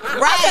fuck?"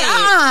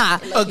 Right?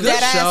 A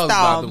good show,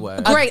 by the way.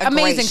 Great,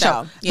 amazing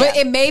show. Yeah. But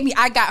it made me.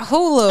 I got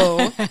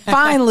Hulu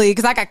finally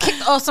because I got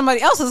kicked off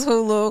somebody else's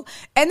Hulu,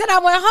 and then I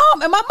went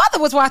home, and my mother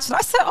was watching.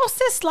 I said, "Oh,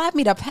 sis, slap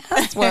me the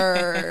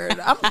password."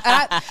 I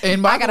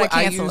gotta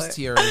cancel it. I used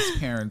Tiara's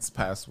parents'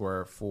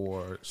 password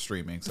for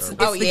streaming service.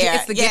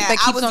 It's the gift that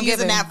keeps I was on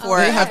using giving. that for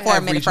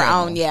a minute for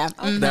own.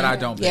 That I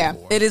don't pay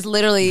for. It is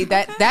literally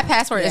that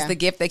password is the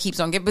gift that keeps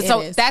on giving. But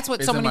so that's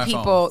what so many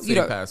people,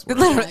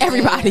 literally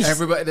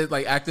everybody,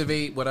 like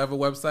activate whatever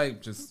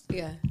website. Just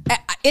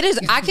It is.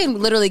 I can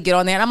literally get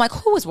on there and I'm like,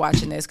 who was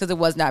watching this? Because it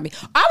was not me.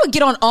 I would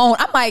get on OWN.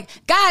 I'm like,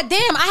 God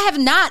damn, I have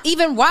not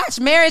even watched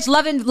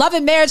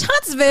Loving Marriage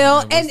Huntsville,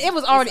 and it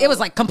was already. It was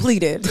like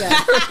completed. Yeah.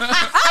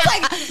 I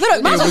was like,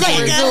 literally, my was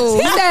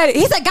like,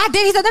 he said, God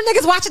damn, he said, them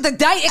niggas watch it the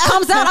day it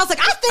comes out. I was like,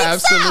 I think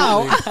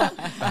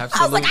so.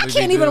 I was like, I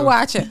can't even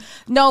watch it.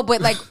 No,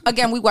 but like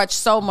again, we watch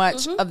so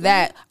much of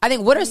that. I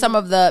think what are some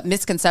of the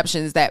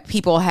misconceptions that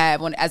people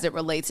have as it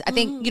relates? I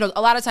think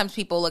a lot of times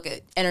people look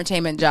at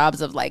entertainment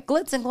jobs of like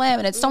glitz and glam,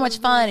 and it's so much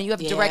fun, and you have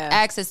direct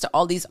access to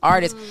all these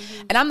artists.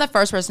 And I'm the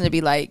first person to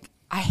be like,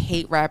 I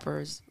hate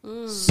rappers,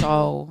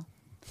 so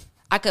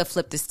I could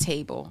flip this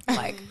table.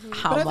 Like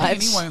how but much? I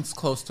think anyone's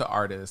close to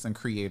artists and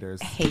creators,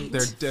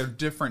 they're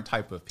different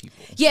type of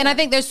people. Yeah, and I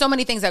think there's so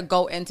many things that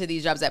go into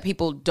these jobs that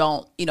people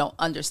don't,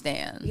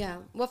 understand. Yeah.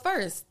 Well,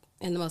 first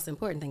and the most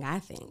important thing I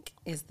think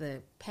is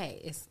the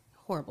pay. It's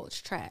horrible.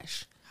 It's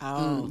trash.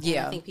 Oh,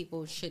 yeah. I think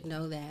people should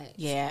know that.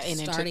 Yeah,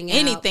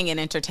 anything in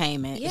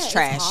entertainment is it's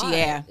trash. hard.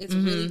 Yeah, It's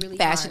really, really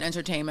Fashion, hard.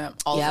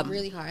 entertainment, all of It's them.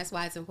 really hard. That's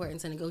why it's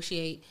important to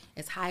negotiate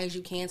as high as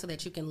you can so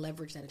that you can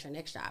leverage that at your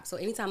next job. So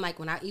anytime, like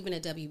when even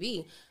at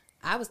WB,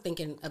 I was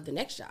thinking of the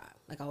next job.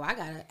 Like, I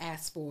gotta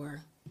ask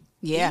for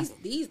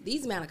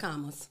these amount of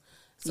commas.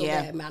 So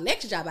that my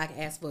next job I can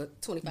ask for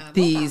 25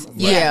 these. more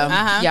Yeah.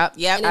 commas.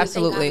 Yep.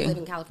 Absolutely. I live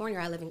in California.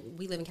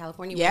 We live in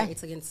California where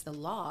it's against the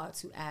law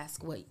to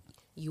ask what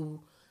you.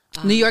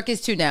 New York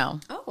is too now.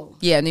 Oh,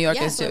 yeah. New York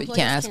is so too. You can't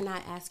ask.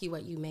 Cannot ask you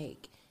what you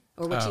make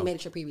or what you made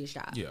at your previous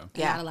job. Yeah.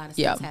 And not a lot of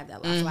states have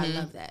that law. So I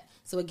love that.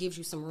 So it gives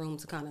you some room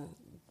to kind of.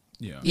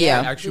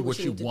 Yeah. Actually, what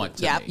you want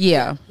to make.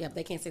 Yeah.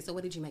 They can't say, so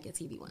what did you make at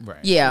TV One? Right.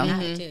 Yeah. I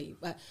have to tell you.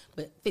 But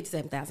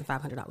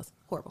 $57,500.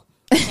 Horrible.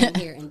 Came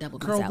here and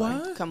doubled my salary.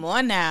 What? come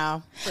on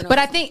now. But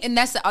I think, and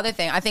that's the other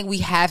thing, I think we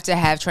have to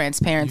have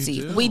transparency.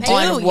 You do. We do,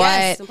 On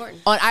yes. It's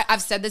important.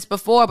 I've said this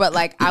before, but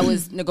like I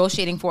was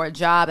negotiating for a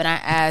job and I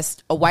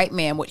asked a white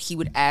man what he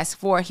would ask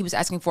for. He was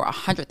asking for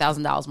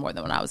 $100,000 more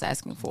than what I was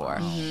asking for.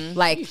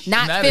 Like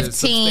not That is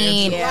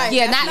 15,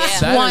 substantial. not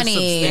That 20.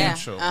 is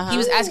substantial. He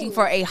was asking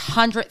for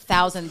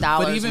 $100,000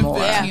 But even more.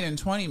 15 and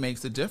 20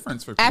 makes a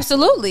difference for people.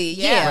 Absolutely,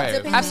 yeah,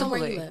 Right. Depends on where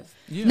absolutely. you live.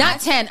 Yeah. Not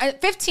 10,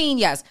 15,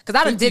 yes, because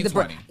I done did the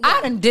 15, 20.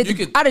 I done did You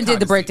could I done did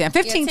the kinda breakdown.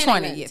 see. 15, 10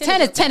 20, ain't yeah.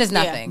 nothing. 10 is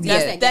nothing.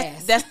 Yeah. Yeah.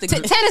 That's the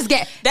 10 is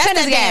gas. That's 10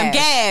 the is damn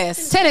gas.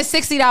 gas. 10 is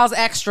 $60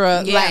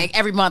 extra, Yeah. like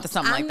every month or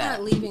something I'm like that.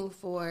 not leaving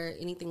for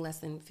anything less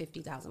than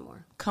 50,000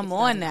 more. Come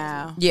on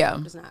now. Yeah.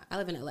 I'm just not. I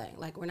live in LA.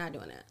 Like, we're not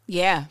doing that.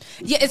 Yeah,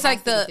 Yeah, it's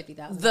like has to the be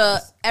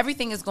 $50,000.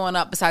 everything is going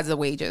up besides the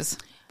wages.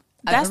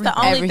 that's the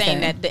only Everything. thing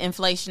that the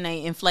inflation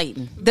ain't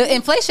inflating. The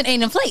inflation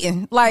ain't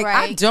inflating. Like I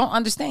Right. don't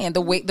understand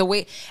the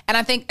way, and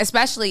I think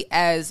especially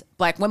as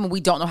Black women, we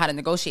don't know how to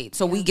negotiate.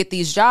 So we get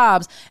these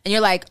jobs, and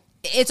you're like,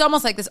 it's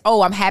almost like this.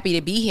 Oh, I'm happy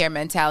to be here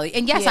mentality.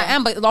 And yes, I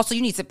am, but also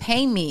you need to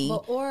pay me.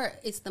 Well, or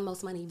it's the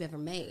most money you've ever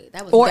made.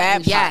 That was Or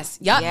that yes,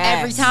 every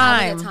I was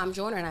time. at Tom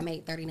Joyner and I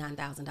made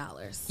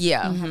 $39,000.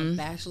 Yeah. I had a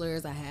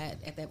bachelor's. I had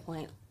at that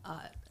point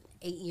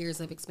 8 years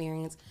of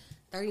experience.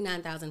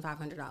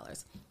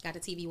 $39,500. Got to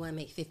TV One,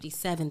 made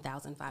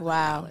 $57,500.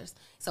 Wow.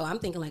 So I'm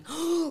thinking like,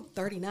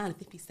 39,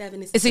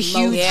 57. It's a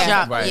huge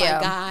jump. Right. Oh Yeah.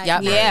 my God.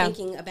 Yep. Not Yeah.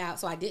 thinking about,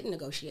 so I didn't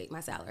negotiate my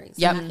salary. So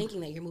Yep. not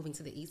thinking that you're moving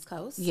to the East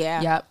Coast.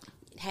 Yeah, Yep.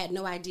 Had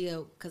no idea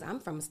because I'm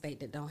from a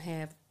state that don't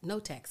have no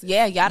taxes.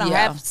 yeah. Y'all don't Yeah.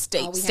 have All state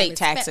we have state is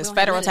taxes, we don't have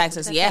federal none of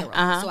taxes. that Yeah,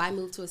 federal. So I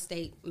moved to a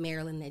state,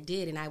 Maryland, that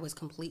did, and I was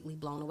completely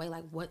blown away.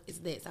 Like, what is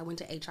this? I went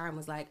to HR and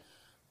was like,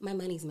 my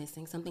money's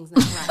missing. Something's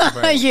not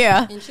right.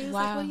 Yeah. And she was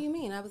like, what do you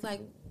mean? I was like,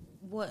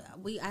 what?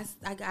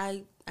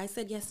 I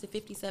said yes to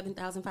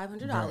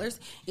 $57,500.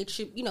 It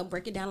should,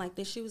 break it down like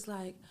this. She was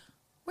like,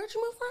 where'd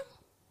you move from?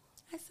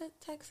 I said,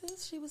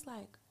 Texas. She was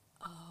like,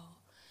 oh.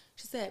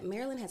 She said,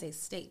 Maryland has a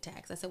state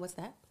tax. I said, what's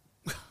that?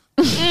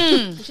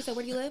 And she said,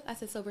 where do you live? I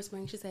said, Silver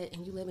Spring. She said,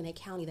 and you live in a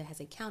county that has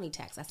a county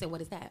tax. I said, what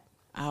is that?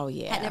 Oh I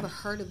yeah. had never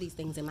heard of these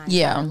things in my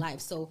Yeah. entire life.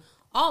 So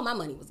all my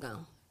money was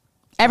gone.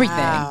 Everything.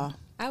 Wow.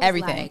 I was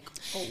Everything. like,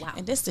 oh, wow.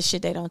 And this the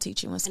shit they don't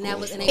teach you in school. And that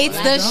was an It's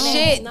black the woman.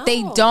 shit No.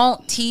 they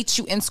don't teach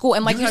you in school.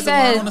 And like You you, had to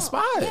learn said, on the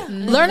spot. Yeah.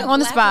 learning on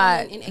the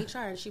Black spot. woman in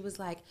HR, and she was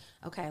like,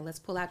 "Okay, let's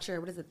pull out your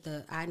what is it?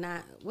 The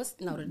I-9? What's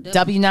the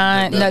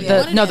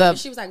W-9,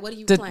 She was like, "What do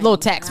you the claim?" little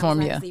tax And I was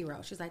form, like, yeah.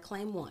 0. She was like,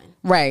 "Claim 1."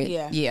 Right.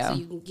 Yeah. Yeah. So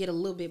you can get a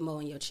little bit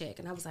more in your check.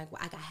 And I was like,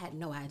 well, I had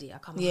no idea. I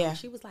called my Yeah. mom.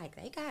 She was like,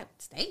 they got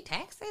state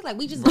taxes? Like,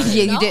 we just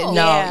Yeah, you didn't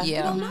know. Yeah. You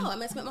Yeah. don't know. I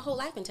mean, I spent my whole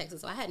life in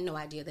Texas, so I had no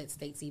idea that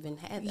states even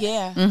had that.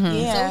 Yeah, Mm-hmm. So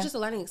it yeah. was just a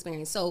learning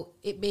experience. So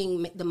it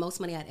being the most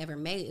money I'd ever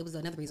made, it was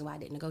another reason why I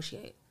didn't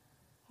negotiate.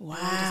 And I'm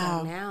just Wow.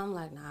 like, now I'm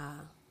like,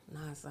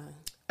 nah, son.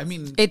 I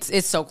mean,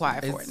 It's so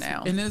quiet for it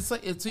now. And it's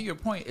like, to your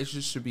point, it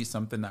just should be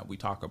something that we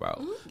talk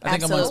about. Mm-hmm. I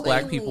think amongst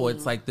Black Absolutely. people,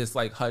 it's like this,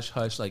 like hush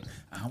hush, like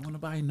I don't want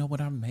nobody to know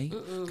what I make,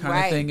 kind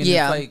Right. of thing. And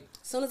Yeah. it's like,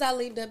 As soon as I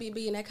leave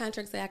WB and that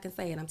contract say I can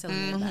say it, I'm telling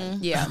everybody.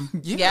 Yeah.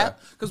 yeah, Yep.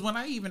 because when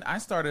I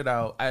started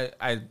out,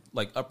 I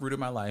like uprooted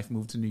my life,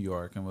 moved to New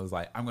York, and was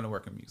like, I'm going to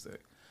work in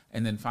music,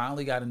 and then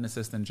finally got an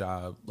assistant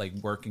job, like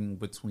working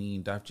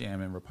between Def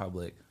Jam and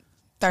Republic.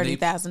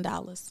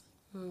 $30,000.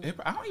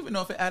 I don't even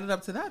know if it added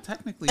up to that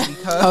technically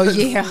because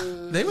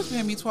they was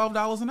paying me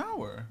 $12 an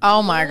hour.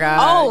 Oh my God.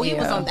 Oh, he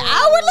was on the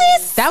hour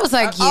list? That was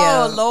like,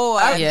 Oh,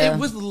 Lord. It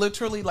was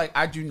literally like,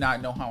 I do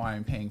not know how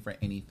I'm paying for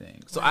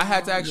anything. So I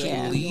had to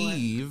actually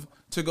leave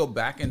to go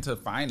back into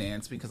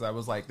finance because I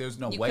was like, there's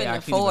no way I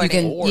can afford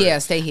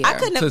it. Stay here. I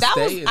couldn't have.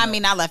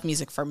 I left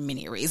music for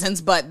many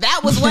reasons, but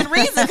that was one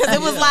reason because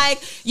it was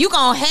like, you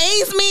gonna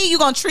haze me, you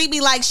gonna treat me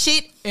like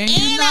shit, and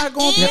you're not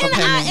gonna pay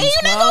me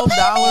 $12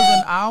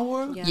 an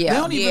hour. Yeah, they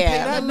don't even pay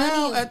that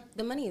now.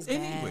 The money is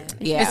anywhere.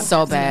 bad. Yeah, it's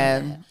so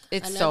bad.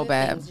 It's so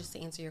bad. Thing, just to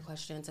answer your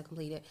question to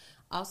complete it.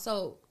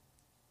 Also,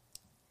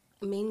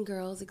 mean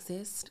girls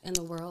exist in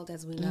the world,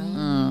 as we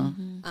know.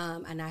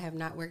 And I have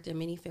not worked in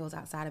many fields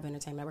outside of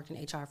entertainment. I worked in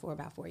HR for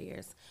about 4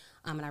 years.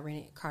 And I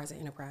rented cars at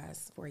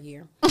Enterprise for a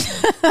year.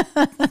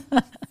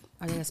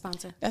 Are they a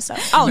sponsor? That's so.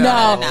 Oh no!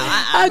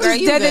 I just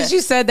did that.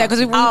 You said that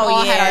because we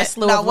all had our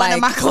slew of one of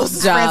my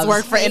closest friends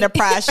worked for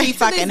Enterprise. She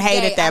fucking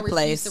hated that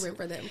place. I refuse to rent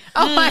for them.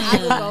 I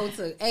will go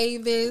to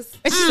Avis.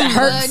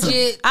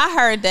 Budget. I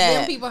heard that.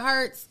 Them people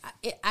hurts.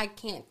 I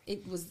can't.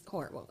 It was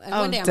horrible. And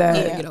one day I'm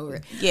gonna get over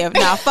it. Yeah,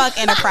 no, fuck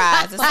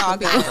Enterprise. It's all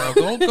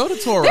good. Go to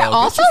Toro. They're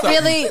also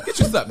really. Get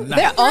you something nice.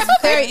 They're also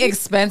very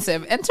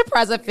expensive.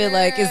 Enterprise, I feel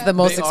like, is the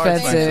most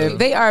expensive.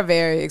 They are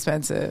very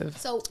expensive.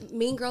 So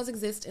mean girls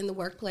exist in the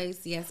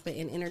workplace, yes, but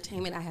in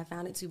entertainment, I have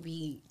found it to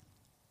be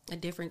a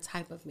different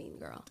type of mean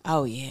girl.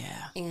 Oh,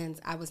 yeah. And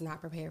I was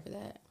not prepared for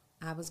that.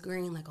 I was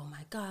green, like, oh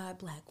my God,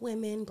 black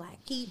women,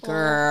 black people.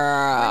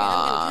 Girl.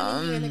 I'm going to come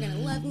in here and they're going to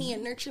love me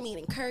and nurture me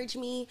and encourage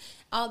me,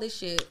 all this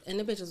shit. And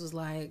the bitches was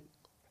like,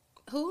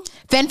 who?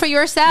 Fend for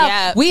yourself.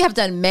 Yeah. We have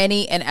done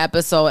many an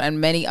episode and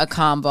many a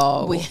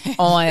combo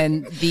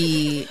on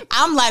the.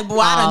 I'm like, boy,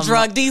 I done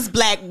drug these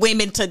black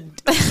women to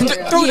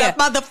through the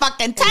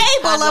motherfucking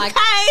table,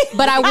 okay?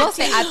 But I will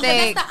say, I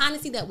think that's the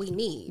honesty that we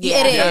need.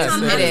 Yeah, it is.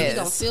 Sometimes It is.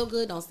 Don't feel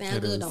good, don't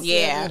sound good, don't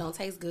feel good, don't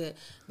taste good.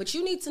 But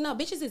you need to know,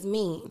 bitches is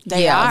mean.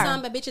 They are. I'm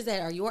talking about bitches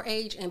that are your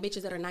age and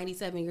bitches that are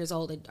 97 years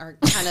old are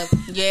kind of,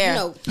 you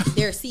know,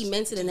 they're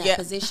cemented in that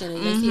position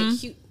and they see a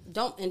cute.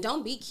 Don't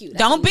be cute.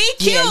 Don't be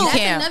cute. Yeah,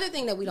 That's another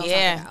thing that we don't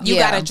talk about. You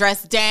gotta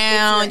dress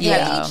down. Your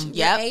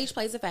age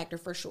plays a factor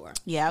for sure.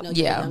 Yep. You're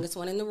the youngest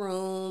one in the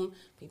room.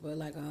 People are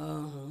like,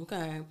 oh,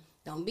 okay.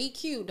 Don't be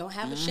cute. Don't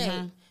have a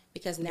shape.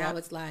 Because now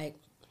it's like,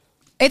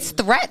 it's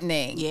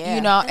threatening, you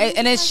know,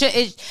 and it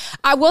should.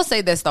 I will say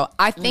this though.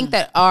 I think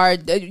that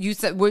you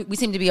said we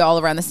seem to be all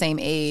around the same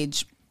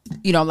age.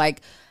 You know,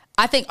 like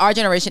I think our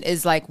generation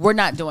is like we're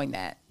not doing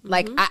that.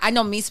 Like I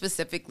know me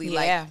specifically,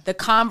 like the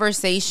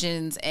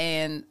conversations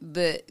and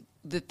the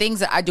things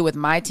that I do with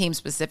my team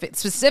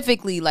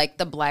specifically like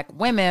the black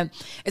women.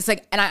 It's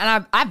like, and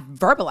I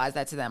verbalized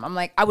that to them. I'm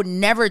like, I would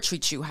never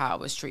treat you how I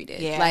was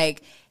treated.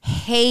 Like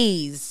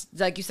hazed,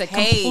 like you said,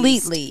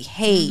 completely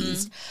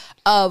hazed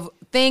of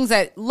things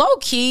that low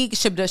key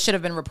should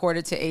have been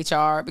reported to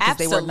HR because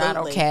they were not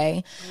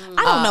okay.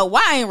 I don't know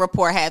why I ain't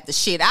report half the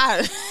shit.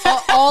 I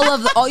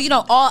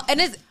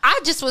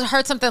just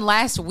heard something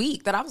last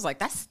week that I was like,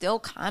 that's still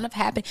kind of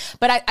happening.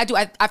 But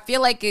I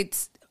feel like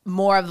it's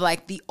more of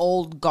like the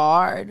old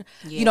guard.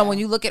 You know, when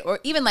you look at or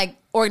even like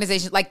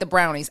organizations like the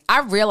Brownies, I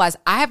realized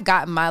I have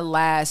gotten my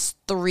last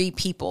 3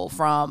 people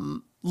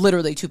from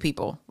literally 2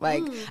 people.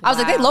 Like I was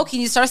like, they low key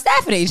need to start a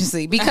staffing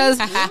agency because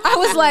I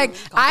was like,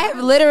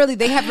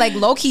 they have like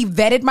low key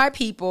vetted my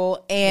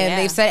people and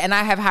they've said, and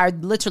I have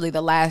hired literally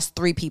the last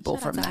 3 people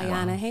from them.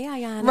 Ayana, hey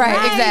Ayana,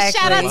 right? Exactly.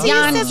 Shout out to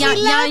you, sis.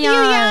 We love you,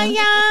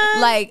 Yan.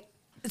 Like.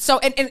 So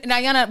and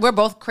Ayana, we're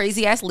both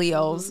crazy ass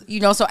Leos, you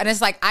know. So and it's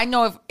like I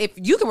know if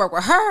you can work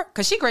with her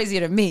because she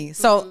crazier than me.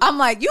 So I'm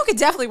like, you could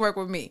definitely work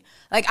with me.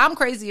 Like I'm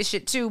crazy as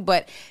shit too.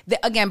 But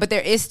but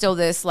there is still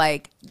this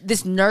like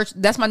this nurture.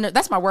 That's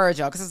my word,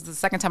 y'all. Because it's the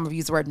second time I've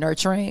used the word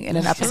nurturing in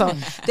an episode.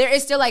 There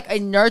is still like a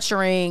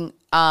nurturing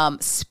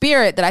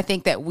spirit that I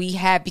think that we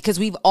have because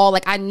we've all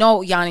like I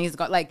know Yanni's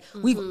got like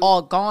we've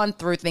all gone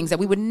through things that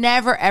we would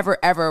never ever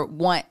ever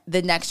want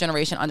the next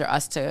generation under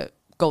us to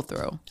go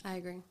through. I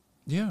agree.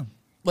 Yeah.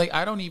 Like,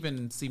 I don't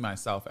even see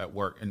myself at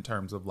work in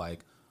terms of, like,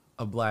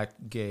 a black,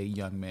 gay,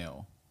 young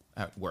male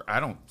at work. I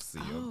don't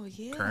see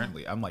it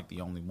currently. I'm, like,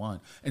 the only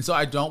one. And so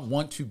I don't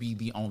want to be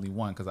the only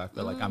one because I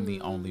feel like I'm the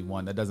only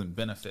one. That doesn't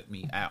benefit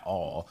me at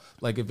all.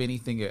 Like, if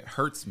anything, it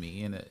hurts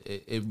me and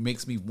it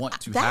makes me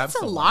want to have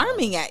someone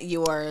alarming else. at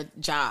your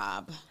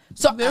job.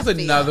 So there's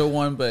another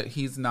one, but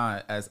he's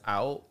not as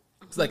out.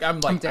 It's like, I'm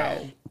like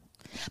out.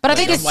 But I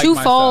think it's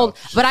twofold.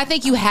 But I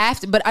think you have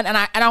to. But I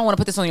don't want to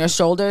put this on your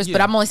shoulders.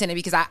 But I'm only saying it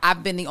because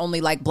I've been the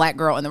only like black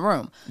girl in the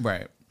room.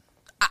 Right.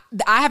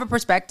 I have a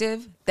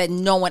perspective that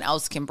no one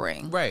else can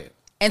bring. Right.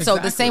 And so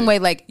the same way,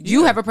 like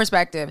you have a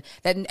perspective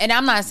that, and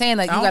I'm not saying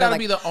like you gotta like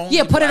be the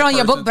only put it on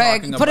your book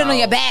bag, put it on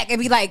your back,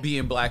 and be like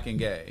being black and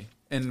gay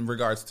in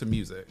regards to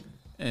music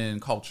and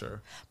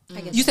culture.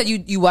 You said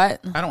you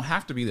what? I don't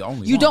have to be the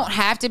only. You one. don't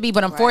have to be,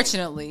 but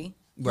unfortunately,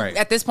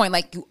 at this point,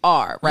 like you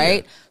are,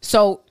 right? Yeah.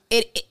 So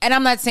and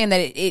I'm not saying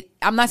that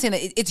I'm not saying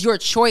that it's your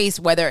choice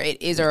whether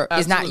it is or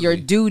is not your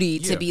duty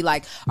to be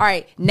like, all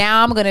right,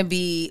 now I'm gonna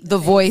be the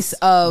voice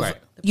of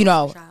you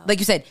know, like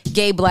you said,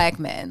 gay black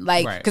men.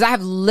 Like, because I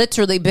have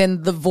literally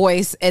been the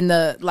voice in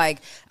the, like,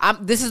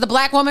 this is the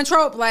black woman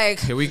trope. Like,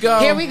 here we go.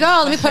 Let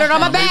me put it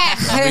on my back.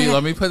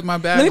 Let me put my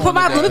back. Let me put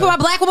my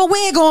black woman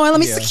wig on. Let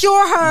me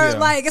secure her. Yeah.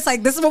 Like, it's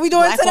like, this is what we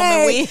doing black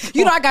today.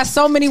 You know, I got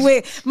so many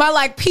wigs. My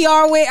like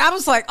PR wig. I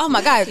was like, oh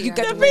my God, you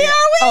got the PR wig.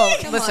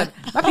 Oh, listen,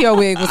 my PR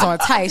wig was on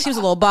tight. She was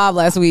a little bob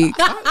last week.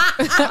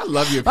 I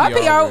love your PR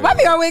wig. My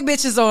PR wig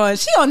bitch is on.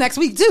 She on next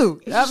week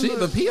too.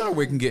 The PR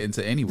wig can get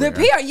into anywhere. The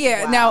PR,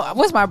 yeah. Wow. Now,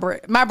 what's my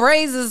braid? My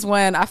braids is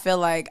when I feel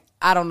like,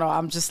 I don't know.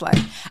 I'm just like,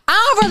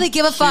 I don't really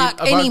give a fuck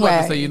anyway. I was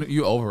about to say,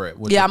 you over it.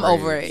 Yeah, I'm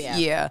over it.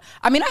 Yeah.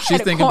 I mean,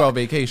 she's thinking about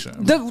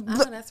vacation.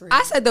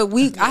 I said the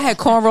week I had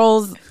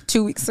cornrows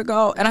 2 weeks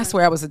ago, and I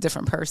swear I was a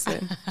different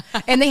person.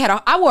 And they had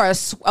I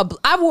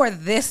wore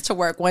this to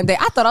work one day.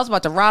 I thought I was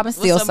about to rob and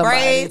steal somebody.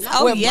 Braids.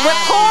 Oh, with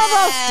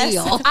cornrow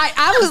steal.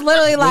 I was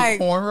literally like,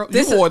 you wore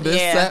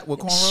this set with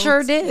cornrows?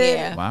 Sure did.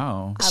 Yeah.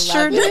 Wow.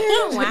 Sure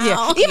did. Wow.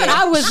 Yeah. Even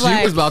I was like,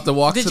 she was about to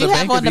walk to the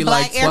bank and be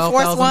like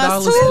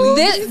 $12,000,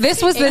 please.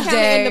 This was the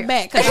day in the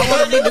back because I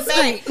want to be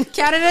discreet.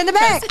 Count it in the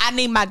back. I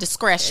need my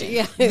discretion.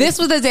 Yeah. This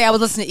was the day I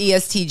was listening to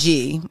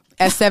ESTG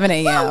at 7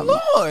 a.m.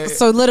 Oh, Lord.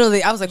 So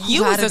literally, I was like,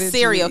 you was a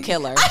serial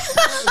killer.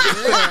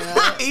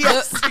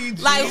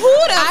 ESTG. Like, who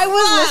the I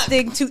was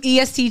listening to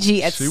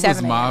ESTG at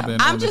 7 a.m.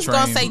 I'm just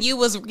going to say you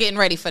was getting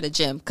ready for the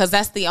gym because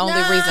that's the only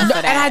reason for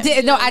that. And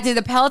I did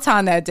the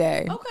Peloton that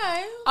day.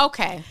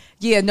 Okay.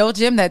 Yeah, no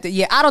gym that day.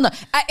 Yeah, I don't know.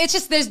 It's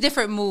just, there's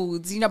different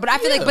moods, you know, but I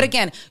feel like, but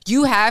again,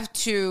 you have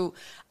to,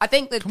 I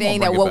think the thing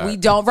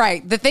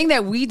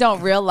that we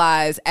don't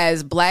realize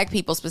as black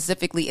people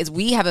specifically is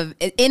we have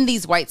in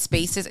these white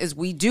spaces is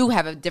we do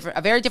have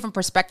a very different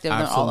perspective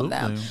than all of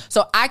them.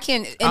 So I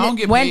don't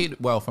get paid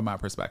well from my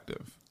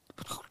perspective.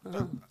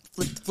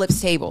 Flips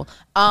table.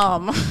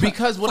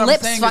 Because what I'm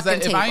saying is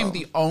that if I am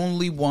the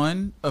only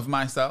one of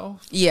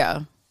myself,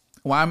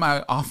 why am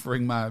I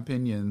offering my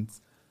opinions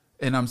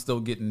and I'm still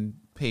getting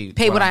paid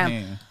what I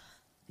am?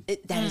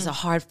 That is a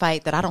hard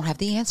fight that I don't have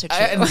the answer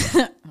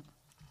to.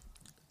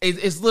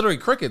 It's literally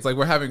crickets. Like,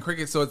 we're having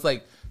crickets. So it's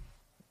like,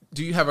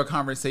 do you have a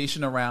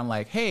conversation around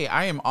like, hey,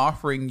 I am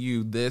offering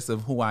you this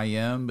of who I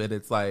am, but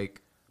it's like,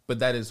 but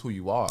that is who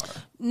you are.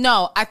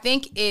 No, I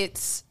think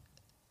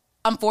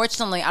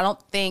unfortunately, I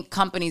don't think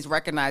companies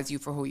recognize you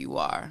for who you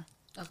are.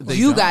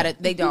 You got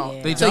it. They don't.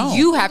 Yeah. They so don't.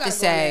 You have to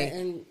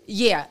say,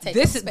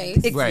 this is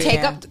space. Take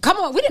up. Come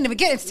on, we didn't even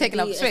get into taking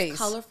up space. As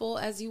colorful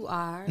as you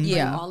are.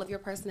 Yeah. All of your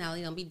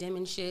personality. Don't be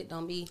dimming shit.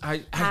 Don't be.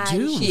 I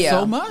do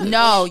so much.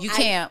 No, you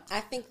can't. I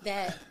think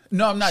that.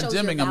 No, I'm not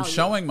dimming. I'm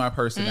showing my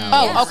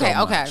personality. Oh, okay,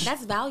 okay.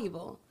 That's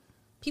valuable.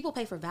 People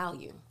pay for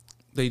value.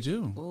 They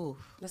do. Ooh,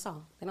 that's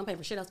all. They don't pay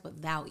for shit else but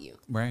value.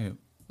 Right.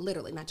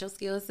 Literally, not your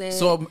skill set.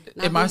 So,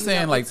 am I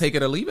saying like take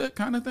it or leave it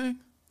kind of thing?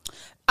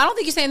 I don't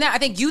think you're saying that. I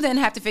think you then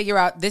have to figure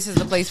out this is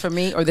the place for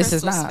me or this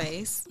is not.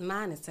 Space.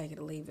 Mine is take it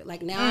or leave it.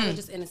 Like now I'm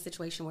just in a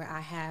situation where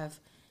I have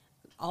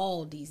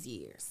all these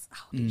years.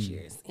 All these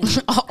years.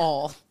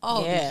 All.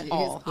 I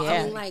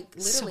mean, like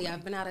literally,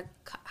 I've been out of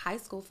high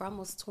school for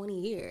almost 20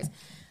 years.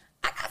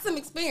 I got some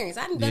experience.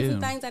 I done done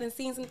some things. I done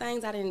seen some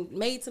things. I done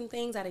made some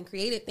things. I done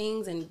created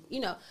things. And, you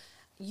know,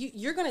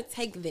 you're going to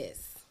take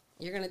this.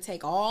 You're going to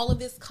take all of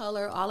this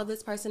color, all of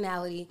this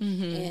personality,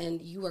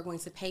 and you are going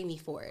to pay me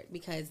for it.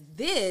 Because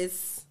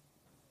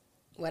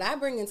what I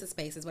bring into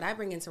spaces, what I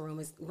bring into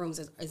rooms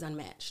is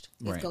unmatched.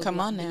 Right. It goes Come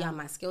on now. beyond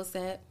my skill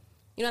set.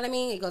 You know what I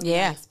mean? It goes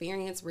beyond my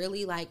experience,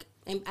 really. Like,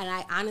 and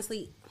I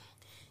honestly,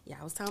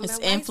 I was talking about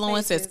it's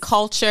influence, it's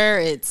culture,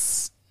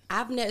 it's...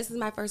 This is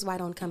my first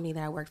white-owned company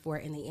that I worked for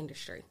in the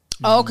industry.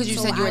 Oh, because you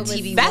said you were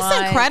TV1.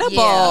 That's incredible.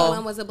 Yeah.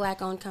 One was a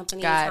black-owned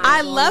company.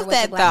 I love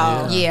that,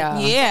 though.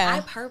 Yeah.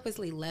 I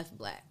purposely left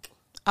black.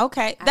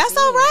 Okay. That's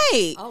all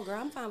right. Oh, girl,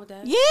 I'm fine with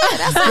that. Yeah,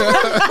 that's all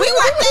right. We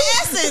work the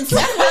essence.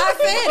 That's why I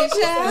said it,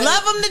 child.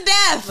 Love them to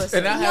death.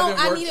 And I haven't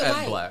worked needed as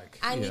white. black.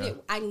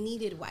 I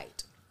needed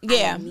white.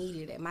 Yeah. I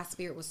needed it. My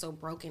spirit was so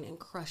broken and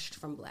crushed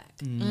from black.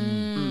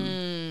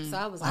 So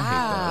I was like,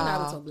 I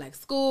went to a black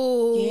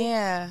school.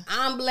 Yeah.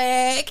 I'm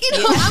black. You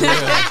know, I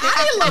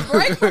need a little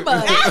break from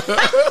black. So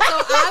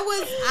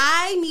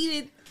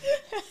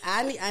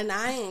and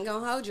I ain't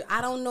gonna hold you.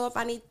 I don't know if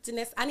I need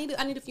to I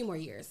need a few more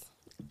years.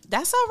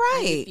 That's all right.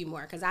 I need a few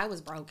more because I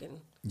was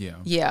broken. Yeah.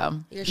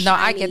 You're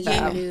shiny, I get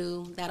that. You're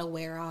new, that'll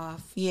wear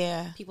off.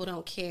 Yeah. People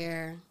don't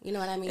care. You know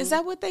what I mean? Is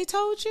that what they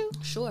told you?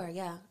 Sure,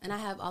 yeah. And I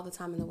have all the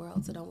time in the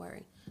world, so don't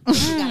worry. We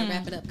gotta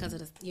wrap it up because of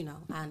this,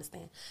 I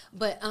understand.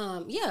 But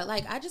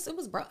like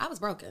I was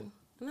broken.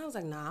 And I was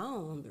like, nah, I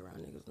don't want to be around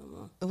niggas no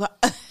more.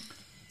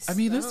 I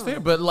mean, it's fair,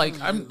 but like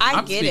I'm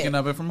speaking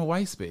of it from a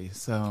white space,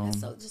 so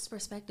just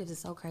perspective is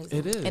so crazy.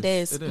 It is. It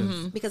is.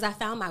 Mm-hmm. Because I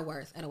found my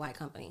worth at a white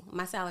company.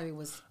 My salary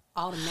was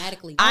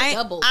automatically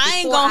doubled. I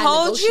ain't gonna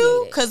hold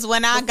you because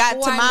when I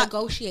got to my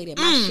negotiated,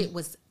 my shit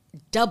was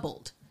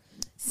doubled.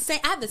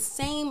 I have the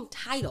same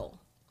title.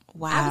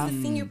 Wow. I was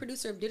the senior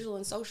producer of digital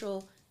and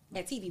social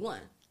at TV1.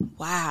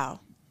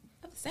 Wow.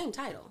 I have the same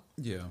title.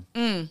 Yeah.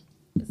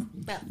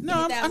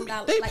 No,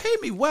 they pay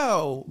me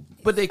well,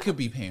 but they could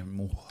be paying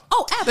more.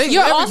 Oh, absolutely.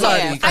 You're also.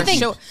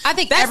 Everybody I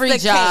think That's every the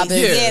job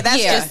case. is.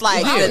 That's just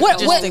like the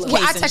case I in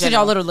texted general.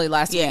 y'all literally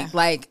last week.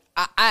 Like,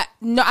 I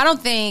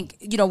don't think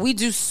we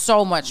do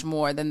so much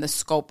more than the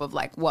scope of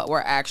like what we're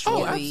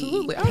actually. Oh,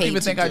 absolutely. I don't paid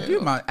even to think I do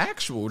my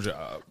actual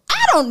job.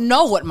 I don't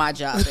know what my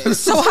job is.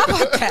 So how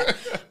about that?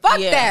 Fuck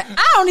that.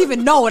 I don't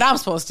even know what I'm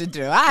supposed to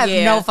do. I have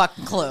no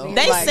fucking clue.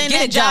 They Like, send get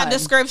that it job done.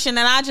 description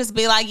and I just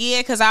be like,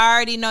 yeah, because I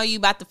already know you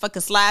about to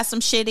fucking slide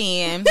some shit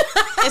in.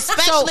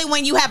 Especially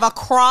when you have a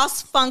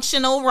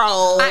cross-functional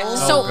role.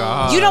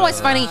 You know what's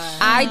funny?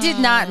 I did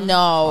not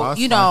know,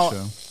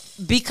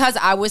 because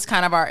I was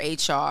kind of our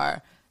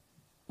HR.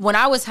 When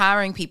I was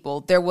hiring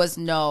people, there was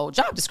no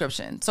job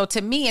description. So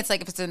to me, it's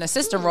like if it's an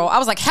assistant role, I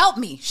was like, help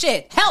me,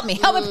 help me,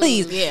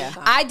 please. Yeah.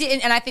 I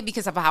didn't, and I think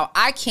because of how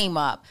I came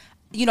up,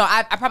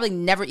 I probably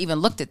never even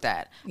looked at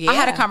that. I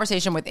had a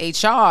conversation with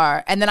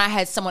HR, and then I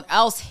had someone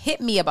else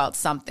hit me about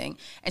something,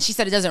 and she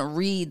said it doesn't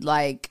read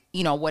like,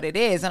 what it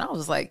is. And I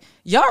was like,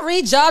 y'all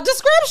read job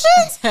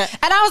descriptions? And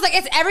I was like,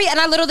 and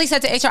I literally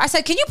said to HR, I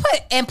said, can you put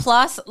in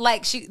plus?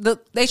 Like the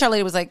HR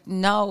lady was like,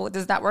 no, it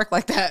does not work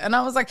like that. And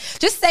I was like,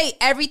 just say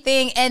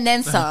everything and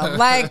then some,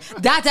 like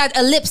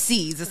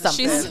ellipses or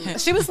something.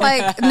 She was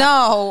like,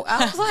 no.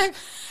 I was like,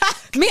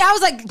 I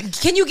was like,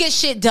 can you get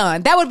shit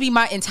done? That would be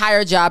my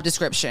entire job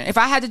description. If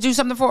I had to do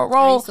something for a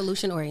role.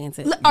 Solution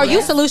oriented. Are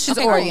you solutions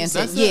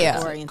oriented?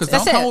 Yeah. Because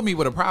don't come with me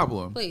with a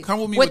problem. Please.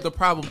 Come with me with the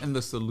problem and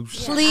the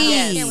solution. Please.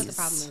 I don't care what the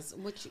problem is.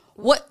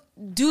 What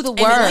do the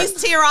work? And at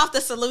least tear off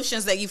the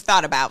solutions that you've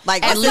thought about.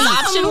 Like, this is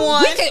option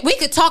one. We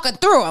could talk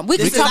it through them. We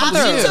could talk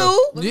them through.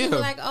 But people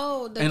like,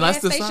 the gas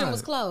station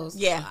was closed.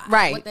 Yeah.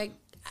 Right. What am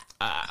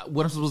I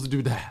supposed to do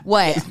with that?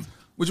 What?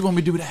 What you want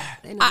me to do with that?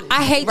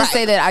 I hate to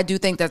say that I do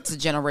think that's a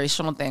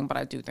generational thing, but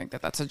I do think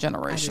that that's a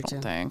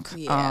generational thing.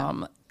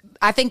 Yeah.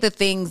 I think the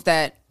things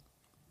that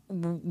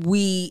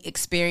we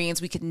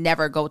experience, we could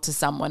never go to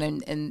someone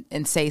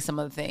and say some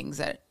of the things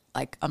that,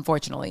 like,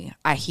 unfortunately,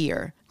 I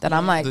hear that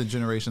I'm like, the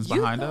generations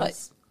behind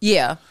us.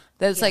 Yeah,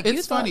 that's like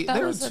it's funny.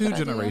 There are two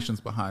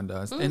generations behind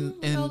us, and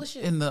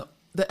the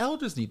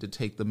elders need to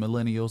take the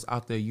millennials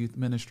out their youth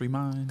ministry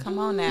mind. Come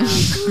on now.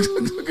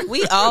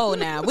 We old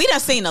now. We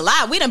done seen a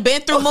lot. We done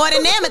been through more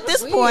than them at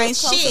this point.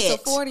 Shit.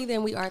 To 40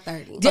 than we are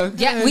 30.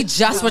 Yeah, we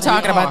just were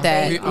talking about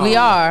that. We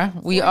are.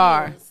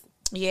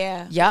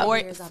 Yeah.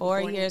 Yep.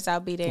 4 years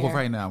I'll be there. Well,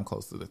 right now I'm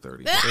close to the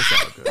 30. But it's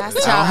all good.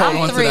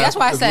 I'm 3. That's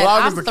why I said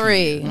I'm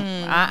 3.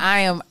 Mm.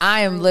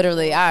 I am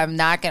literally, I'm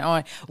knocking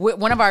on.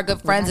 One of our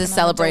good friends is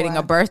celebrating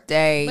a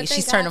birthday.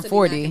 She's turning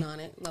 40.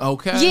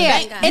 Okay. Yeah,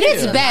 and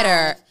it's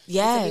better.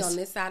 Yes. To be on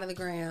this side of the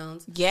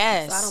ground.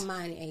 Yes. So I don't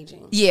mind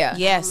aging. Yeah.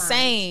 Yes.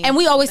 Same. And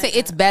we always say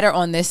it's better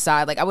on this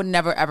side. Like, I would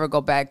never ever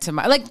go back to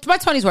my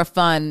 20s were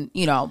fun,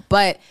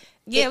 but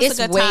yeah, it was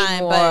a good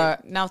time,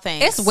 but no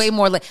thanks. It's way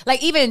more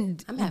like even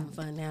I'm having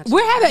fun now.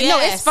 We're having no,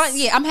 it's fun.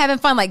 Yeah, I'm having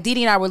fun. Like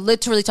Didi and I were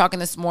literally talking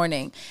this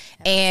morning,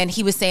 and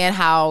he was saying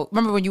how,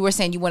 remember when you were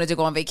saying you wanted to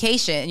go on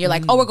vacation, and you're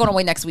like, oh, we're going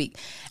away next week,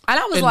 and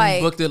I was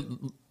like, booked it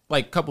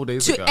like a couple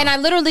days ago, and I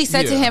literally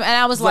said to him, and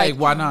I was like,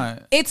 why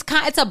not? It's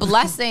a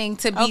blessing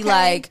to be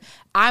like,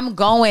 I'm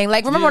going.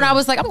 Like, remember when I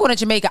was like, I'm going to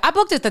Jamaica? I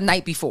booked it the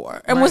night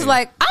before, and was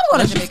like, I'm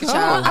going to Jamaica,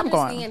 child. I'm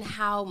going. I understand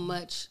how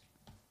much,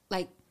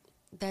 like,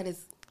 that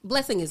is.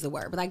 Blessing is the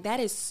word, but like that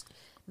was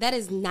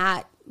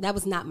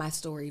not my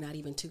story not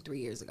even 2-3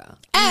 years ago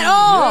at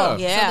all.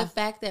 Yeah. So the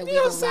fact that we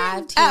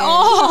arrived here at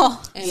all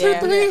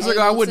 2-3 years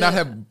ago, I would not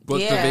have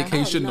booked a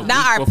vacation. Not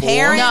our before.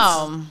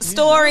 parents'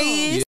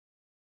 stories. Yeah.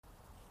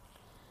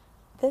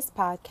 This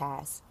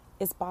podcast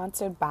is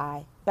sponsored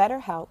by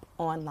BetterHelp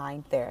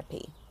Online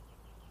Therapy.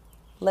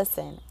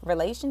 Listen,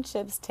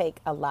 relationships take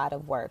a lot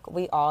of work.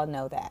 We all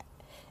know that.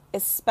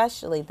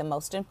 Especially the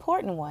most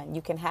important one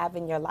you can have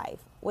in your life,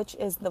 which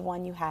is the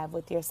one you have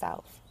with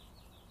yourself.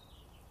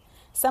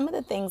 Some of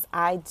the things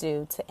I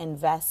do to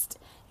invest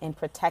in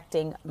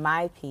protecting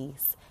my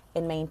peace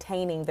and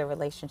maintaining the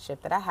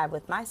relationship that I have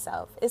with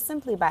myself is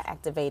simply by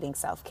activating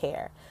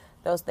self-care.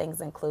 Those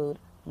things include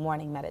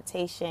morning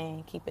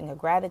meditation, keeping a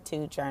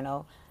gratitude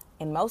journal,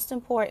 and most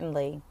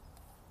importantly,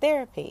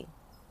 therapy.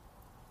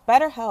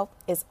 BetterHelp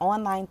is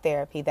online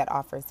therapy that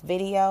offers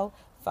video,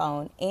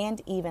 phone,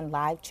 and even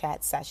live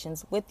chat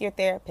sessions with your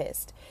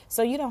therapist,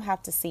 so you don't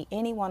have to see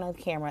anyone on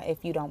camera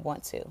if you don't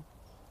want to.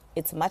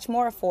 It's much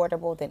more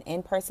affordable than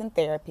in-person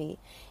therapy,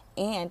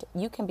 and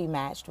you can be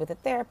matched with a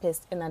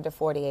therapist in under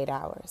 48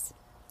 hours.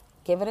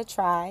 Give it a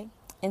try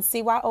and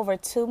see why over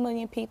 2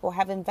 million people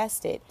have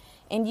invested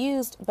and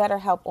used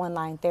BetterHelp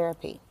Online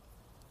Therapy.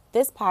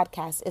 This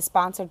podcast is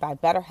sponsored by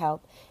BetterHelp,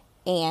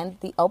 and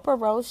the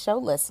Oprah Rose Show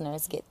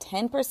listeners get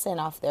 10%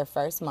 off their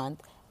first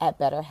month at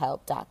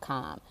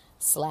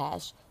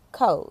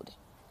BetterHelp.com/code.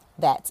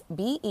 That's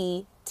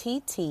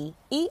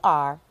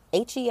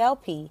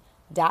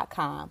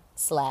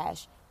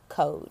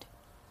BetterHelp.com/code.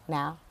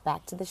 Now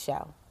back to the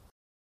show.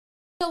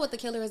 You know what the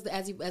killer is?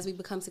 As we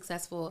become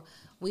successful,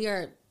 we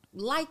are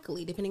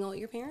likely, depending on what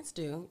your parents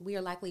do, we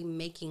are likely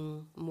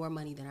making more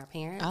money than our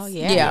parents. Oh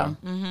yeah.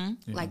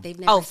 Like they've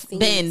never seen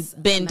this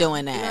been amount.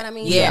 doing that. You know what I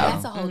mean? Yeah. So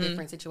that's a whole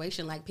different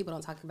situation. Like people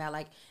don't talk about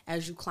like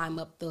as you climb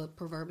up the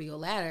proverbial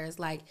ladder, it's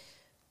like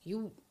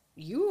you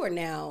are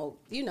now,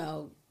 you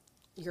know,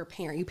 your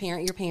parent. You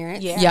parent your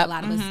parents. Yeah. Yep. A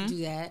lot of us do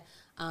that.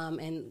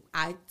 And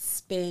I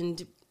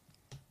spend,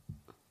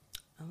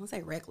 I won't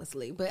say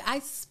recklessly, but I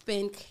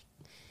spend.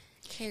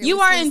 You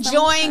are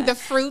enjoying the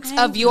fruits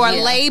of your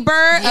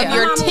labor, of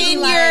your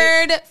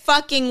tenured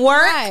fucking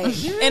work,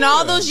 and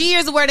all those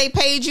years where they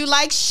paid you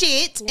like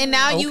shit, and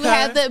now you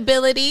have the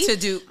ability to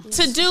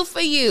do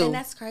for you, and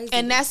that's crazy,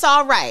 and that's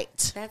all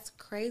right. That's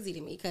crazy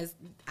to me because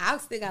I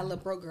still got a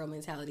little broke girl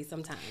mentality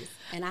sometimes,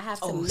 and I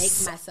have to make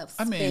myself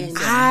spend.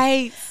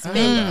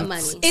 Spend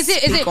money. Is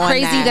it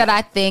crazy that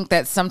I think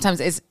that sometimes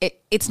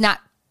it's not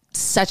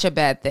such a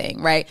bad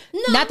thing, right?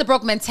 No. Not the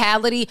broke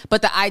mentality,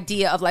 but the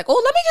idea of like,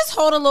 oh, let me just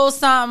hold a little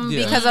something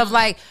because of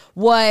like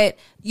what,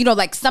 you know,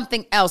 like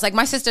something else. Like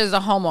my sister is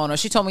a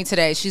homeowner. She told me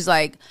today, she's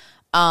like,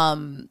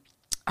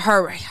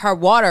 her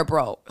water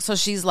broke. So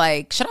she's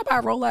like, should I buy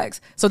a Rolex?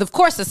 So of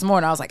course this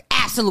morning I was like,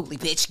 absolutely,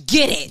 bitch,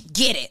 get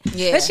it.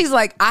 Yeah. Then she's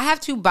like, I have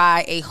to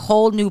buy a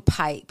whole new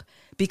pipe.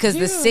 Because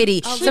the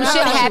city, some shit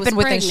happened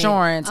with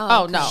insurance.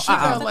 Oh no, she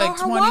got like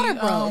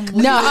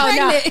 20.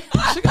 No.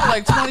 She got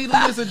like 20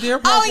 liters of Deer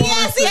Park. Oh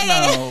yes,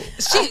 yeah.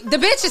 The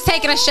bitch is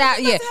taking a shower.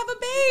 Yeah, have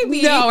a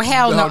baby. no,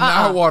 hell no.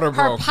 Not her water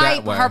broke.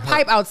 Her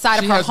pipe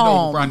outside of her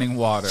home. No running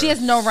water. She has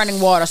no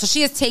running water, so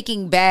she is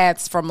taking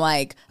baths from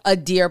like a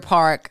Deer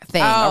Park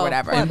thing or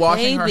whatever, and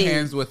washing her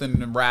hands with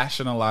and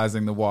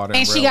rationalizing the water.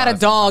 And she got a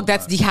dog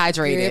that's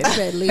dehydrated.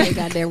 Leah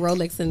got that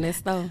Rolex in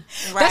this though.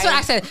 That's what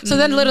I said. So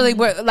then, literally,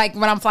 like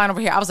when I'm flying over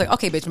here, I was like,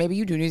 okay, bitch, maybe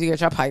you do need to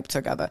get your pipe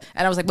together.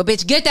 And I was like, but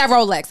bitch, get that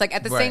Rolex. Like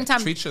at the same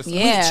time, treat yourself.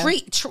 Yeah,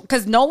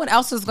 because no one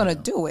else is gonna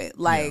do it.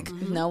 Like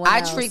no one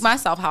else. I treat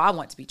myself how I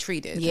want to be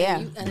treated. Yeah,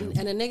 and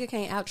a nigga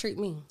can't out treat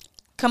me.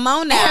 Come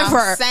on now,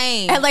 ever.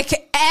 Same. And like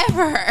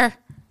ever.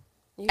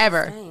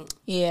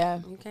 Yeah.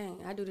 You can't.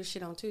 I do this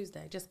shit on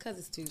Tuesday just because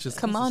it's Tuesday.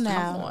 Come on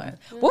now.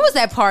 What was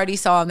that party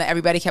song that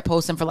everybody kept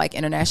posting for like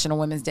International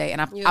Women's Day?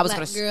 And I was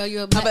going to girl,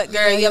 you're a black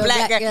girl, you're a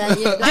black girl. I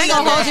ain't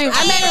gonna hold you.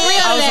 I made it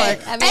real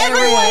today.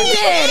 Everyone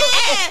did.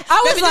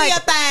 I was like, your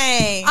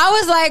thing. I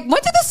was like,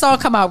 when did the song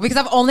come out? Because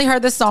I've only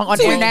heard this song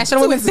on International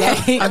Women's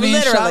Day. I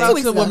mean, shout out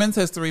to Women's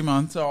History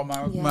Month. So all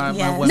my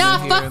women.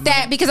 Nah, fuck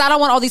that. Because I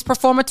don't want all these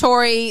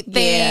performatory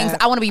things.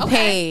 I want to be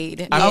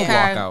paid. I don't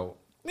walk out.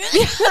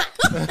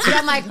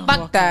 I'm like,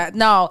 fuck that.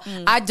 No,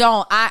 I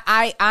don't.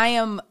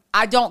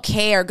 I don't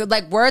care. Good,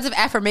 like words of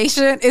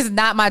affirmation is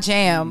not my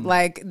jam.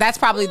 Like that's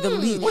probably the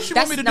least. What you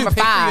that's want me to number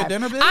do? Pay 5. for your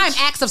dinner, bitch? I'm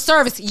acts of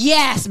service.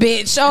 Yes,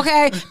 bitch.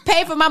 Okay,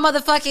 pay for my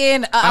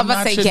motherfucking. I'm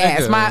gonna say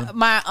gas. Nigga.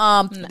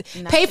 My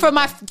pay for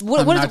my.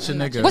 What is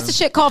it? What's the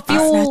shit called?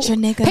 Fuel. That's not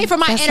your nigga. Pay for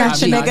my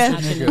energy,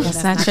 nigga.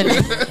 That's not your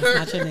nigga.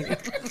 Not your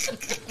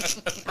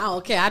nigga. I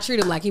don't care. I treat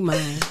him like he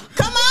mine.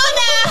 Come on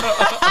now.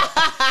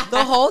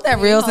 The whole that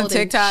reels and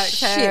TikTok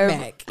shit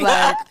back.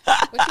 Like,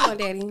 what you want,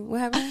 daddy? What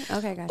happened?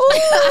 Okay, gotcha.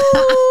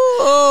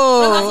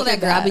 I'm also that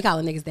girl. I be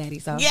calling niggas daddy.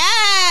 So yes.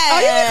 Oh,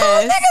 you be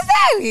calling niggas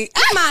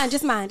daddy?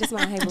 Just mine.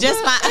 Hey, bro.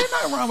 Just mine. Ain't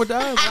nothing wrong with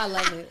that. I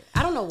love it.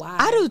 I don't know why.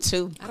 I do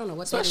too. I don't know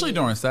what. Especially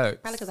during sex.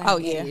 Probably because I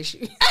have daddy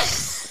issues.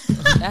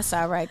 That's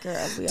all right,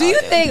 girl. Do you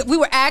think we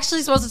were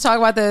actually supposed to talk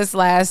about this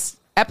last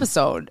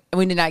episode and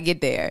we did not get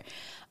there?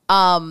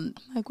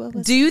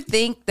 Do you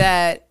think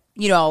that,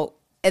 you know,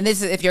 and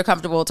this is if you're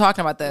comfortable talking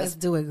about this. Let's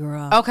do it,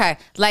 girl. Okay.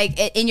 Like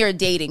in your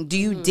dating, do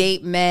you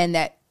date men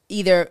that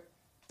either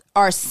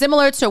are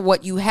similar to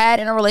what you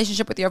had in a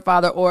relationship with your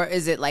father, or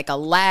is it like a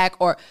lack,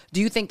 or do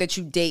you think that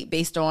you date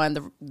based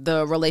on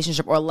the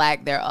relationship or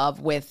lack thereof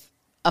with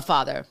a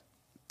father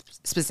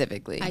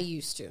specifically? I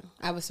used to.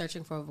 I was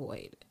searching for a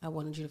void. I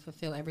wanted you to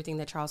fulfill everything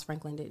that Charles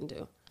Franklin didn't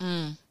do.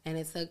 And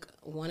it took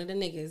one of the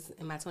niggas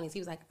in my 20s. He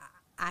was like,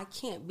 I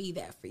can't be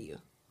that for you.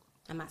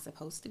 I'm not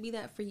supposed to be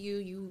that for you.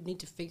 You need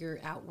to figure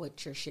out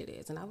what your shit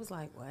is. And I was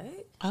like,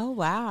 what? Oh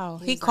wow.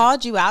 He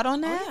called you out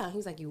on that? Oh, yeah. He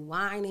was like, you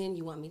whining.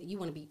 You want me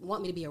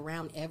to be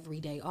around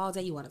every day, all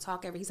day. You want to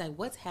talk He's like,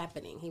 what's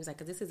happening? He was like,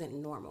 because this isn't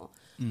normal.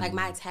 Like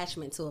my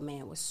attachment to a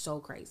man was so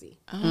crazy.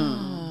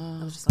 I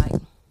was just like,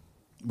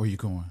 where you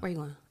going?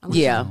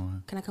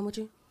 Can I come with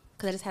you?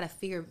 Because I just had a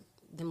fear of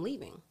them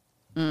leaving.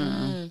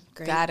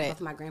 Got it. Both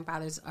of my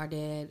grandfathers are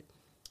dead.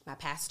 My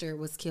pastor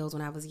was killed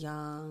when I was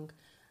young.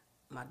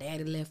 My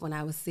daddy left when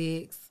I was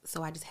 6.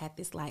 So I just had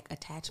this like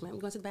attachment. I'm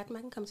going to the bathroom,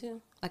 I can come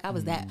too. Like I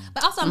was that.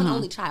 But also I'm an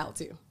only child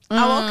too.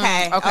 Oh,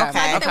 okay. So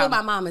I did that with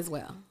my mom as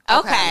well.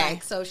 Okay.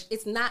 Like, so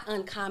it's not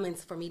uncommon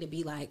for me to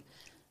be like,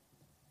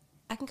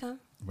 I can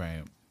come.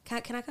 Right. Can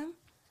I come?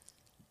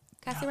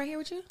 Can I sit right here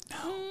with you?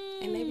 No.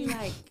 And maybe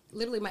like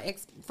literally my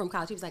ex from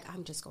college, he was like,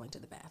 I'm just going to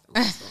the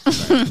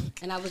bathroom.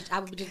 And I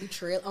would just be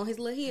trail on his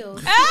little heels.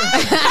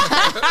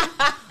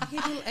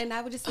 And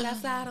I would just sit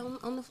outside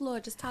on the floor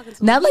just talking to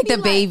him. Not like the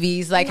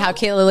babies, like how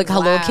Kayla look her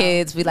little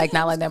kids. We like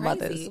not letting their crazy.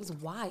 mothers. It was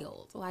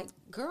wild. Like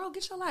girl,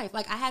 get your life.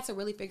 Like, I had to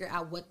really figure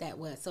out what that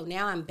was. So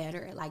now I'm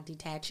better at like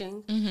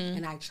detaching,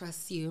 and I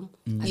trust you.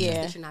 I trust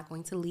that you're not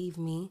going to leave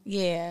me.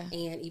 Yeah.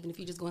 And even if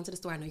you just go into the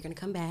store, I know you're going to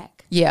come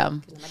back. Yeah.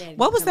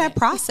 What was that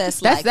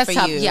process like that's for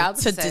how, you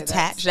to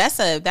detach? That's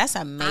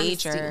a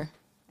major. Honesty.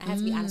 I have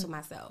to be honest with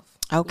myself.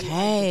 Okay.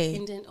 We are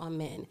dependent on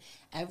men.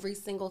 Every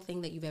single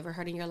thing that you've ever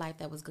heard in your life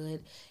that was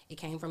good, it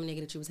came from a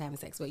nigga that you was having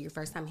sex with. Your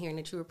first time hearing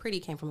that you were pretty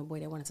came from a boy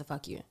that wanted to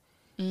fuck you.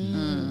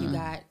 You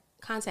got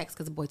contacts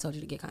because the boy told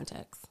you to get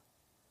contacts.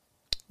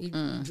 You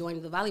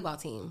joined the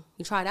volleyball team.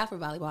 You tried out for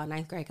volleyball in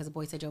 9th grade because the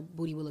boy said your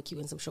booty will look cute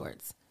in some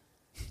shorts.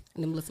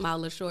 And them little small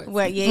little shorts.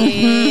 Well,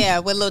 yeah.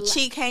 With little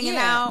cheek hanging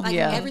out. Like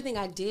everything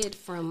I did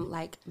from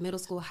like middle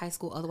school, high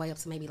school, all the way up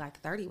to maybe like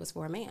 30 was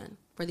for a man,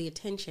 for the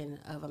attention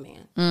of a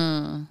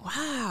man.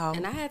 Wow.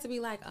 And I had to be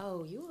like,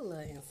 oh, you a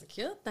little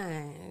insecure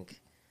thing.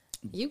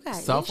 You got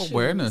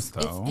self-awareness,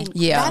 issues. though.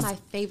 That's my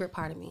favorite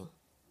part of me,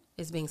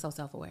 is being so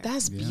self-aware.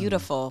 That's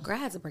beautiful. Girl, I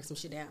had to break some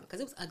shit down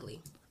because it was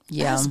ugly.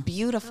 Yeah. That's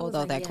beautiful,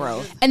 though, that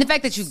growth. And the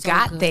fact that you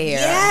got good. there.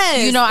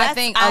 Yes, you know, I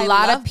think a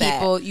lot of love that.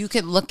 people, you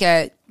can look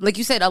at, like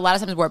you said, a lot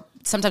of times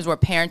we're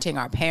parenting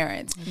our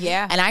parents.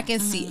 Yeah. And I can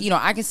see, you know,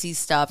 I can see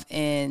stuff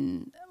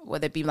in,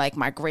 whether it be like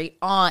my great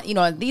aunt, you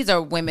know, and these are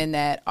women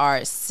that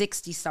are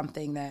 60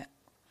 something that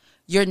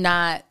you're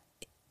not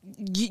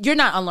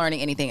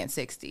unlearning anything at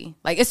 60.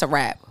 Like, it's a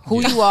wrap.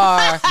 Who you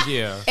are.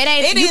 Yeah.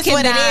 It is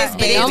what it is,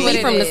 baby.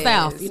 Only from the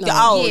South. You know?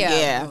 Oh,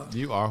 yeah.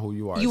 You are who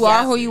you are. You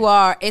are who you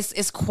are.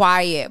 It's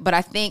quiet. But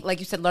I think, like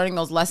you said, learning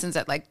those lessons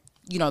at like,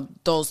 you know,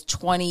 those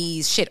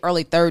 20s,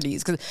 early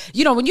 30s. Because,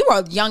 you know, when you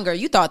were younger,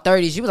 you thought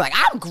 30s, you was like,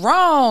 I'm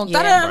grown.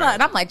 Yeah. Right.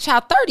 And I'm like,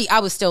 child, 30, I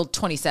was still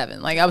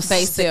 27. Like, I was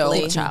still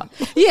a child.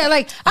 Yeah,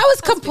 like, I was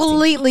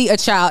completely a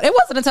child. It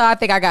wasn't until I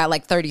think I got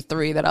like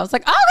 33 that I was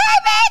like, okay,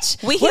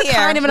 bitch. We're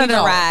kind of an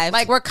adult. arrived.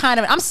 Like,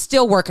 I'm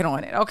still working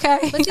on it,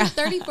 okay? But just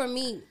 30 for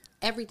me,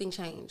 everything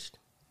changed.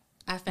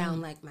 I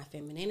found like my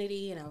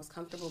femininity, and I was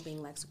comfortable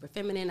being like super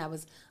feminine. I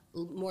was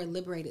more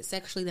liberated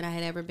sexually than I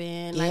had ever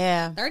been. Like,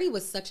 Yeah. 30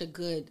 was such a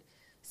good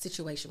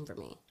situation for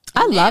me.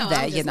 I And love now that.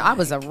 I'm You just know, I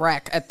was a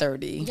wreck at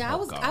 30. Yeah, I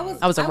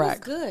was a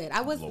wreck. good. I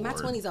was my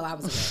 20s though. I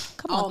was a wreck.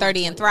 Come on,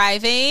 30 and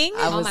thriving.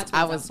 I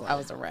my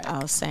was a wreck.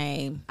 Oh,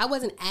 same. I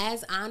wasn't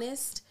as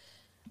honest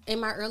in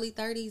my early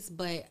 30s,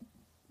 but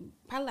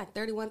probably like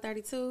 31,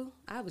 32,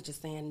 I was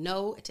just saying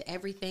no to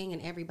everything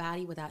and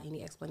everybody without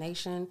any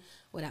explanation,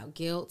 without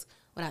guilt,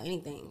 without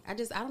anything. I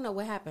don't know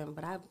what happened,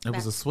 but It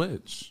was a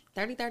switch.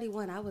 30,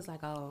 31, I was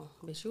like, oh,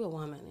 bitch, you a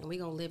woman, and we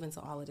gonna live into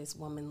all of this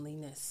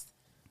womanliness.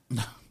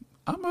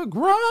 I'm a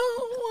grown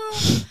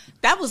one.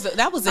 That was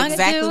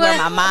exactly where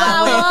my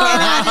mind went,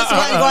 and I just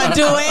wasn't going to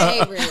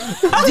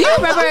do it. Do you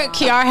remember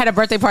Kiara had a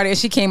birthday party and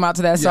she came out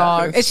to that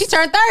song? Yes. And she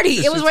turned 30.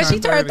 It was when she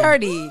turned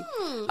 30.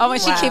 Oh, when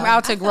she came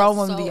out to I Grown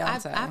felt Woman so-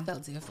 Beyonce. I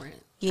felt different.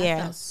 Yeah.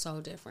 I felt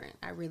so different.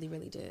 I really,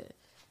 really did.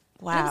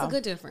 Wow. It was a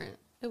good different.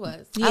 It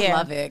was. I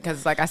love it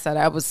because, like I said,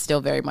 I was still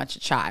very much a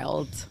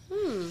child.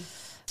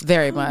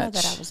 Very I know much.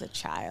 that I was a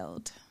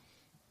child.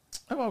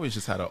 I've always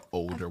just had an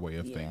older way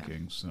of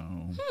thinking, so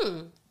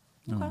I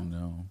don't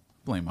know.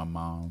 Blame my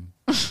mom.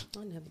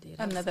 I never did.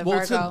 Another Well,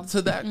 Virgo.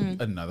 to that,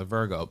 another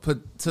Virgo.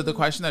 Put to the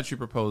question that you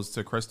proposed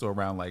to Krystal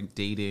around like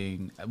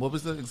dating. What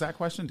was the exact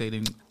question?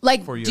 Dating,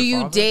 Like, for your do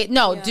you father? date?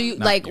 No, do you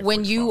Not like your when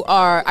first you father.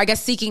 are? I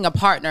guess seeking a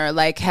partner.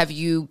 Like, have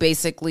you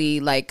basically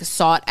like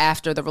sought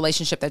after the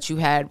relationship that you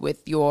had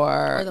with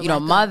your, the you know,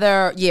 lack of.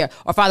 mother,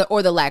 or father,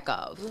 or the lack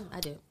of? I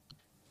do.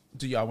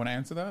 Do y'all want to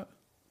answer that?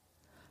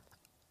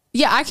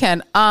 Yeah, I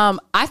can.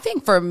 I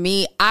think for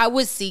me, I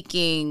was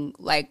seeking,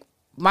 like,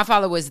 my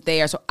father was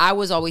there, so I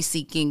was always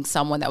seeking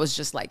someone that was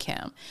just like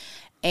him.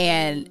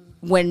 And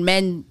when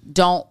men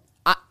don't,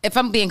 if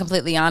I'm being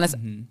completely honest,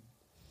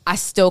 I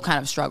still kind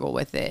of struggle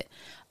with it.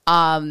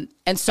 And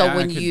so I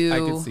when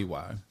can see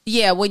why.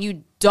 yeah, when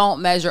you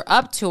don't measure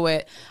up to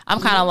it, I'm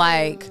kind of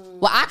like,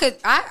 well,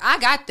 I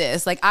got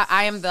this. Like,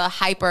 I am the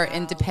hyper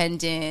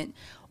independent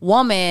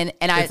woman,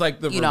 and It's like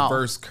the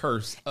reverse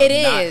curse of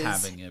It not is.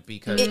 having it,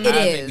 because It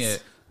having is.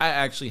 it, I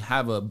actually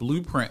have a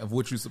blueprint of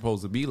what you're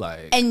supposed to be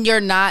like. and you're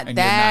not And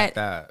you're that. not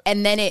that.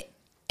 And then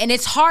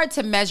it's hard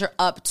to measure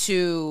up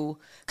to,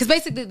 because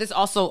basically this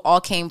also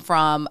all came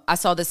from, I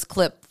saw this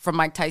clip from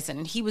Mike Tyson,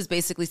 and he was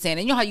basically saying,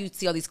 and you know how you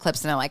see all these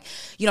clips and they're like,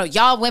 you know,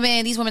 y'all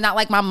women, these women not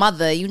like my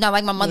mother, you not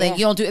like my mother, Yeah. and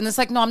you don't do, and it's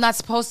like, no, I'm not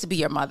supposed to be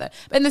your mother.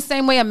 But in the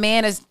same way, a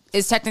man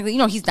is technically, you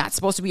know, he's not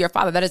supposed to be your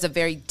father. That is a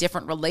very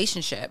different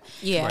relationship.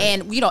 Yeah. Right.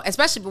 And, you know,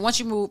 especially once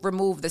you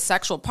remove the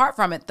sexual part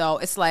from it, though,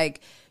 it's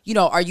like, you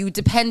know, are you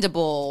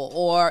dependable,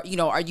 or, you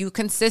know, are you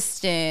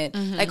consistent?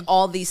 Like,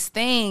 all these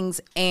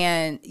things.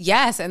 And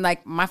yes, and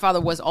like my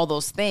father was all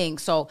those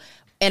things. So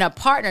in a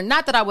partner,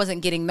 not that I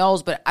wasn't getting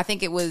those, but I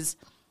think it was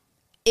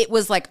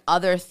like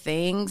other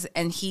things.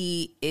 And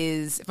he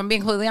is, if I'm being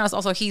completely honest,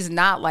 also he's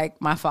not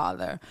like my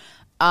father.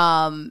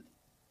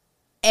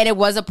 And it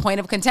was a point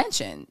of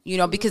contention, you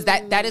know, because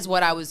that is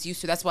what I was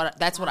used to. That's what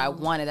I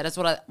wanted. That is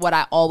what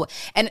I always,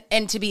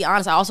 and to be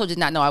honest, I also did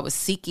not know I was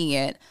seeking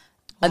it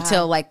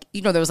until, like,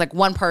 you know, there was like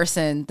one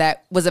person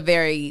that was a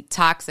very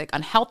toxic,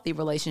 unhealthy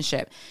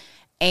relationship.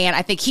 And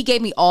I think he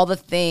gave me all the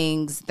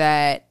things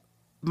that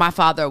my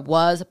father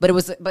was, but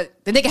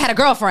the nigga had a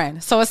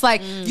girlfriend. So it's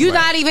like, you're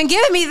not even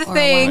giving me the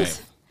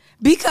things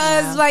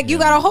because you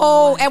got a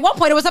whole, at one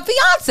point it was a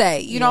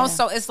fiance, you know?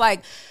 So it's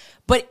like,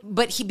 but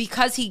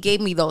because he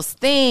gave me those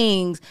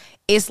things,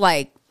 it's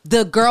like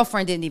the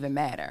girlfriend didn't even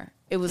matter.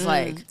 It was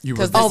like,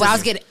 I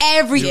was getting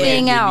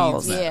everything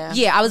else.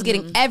 Yeah, I was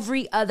getting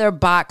every other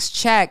box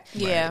checked.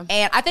 Yeah.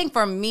 And I think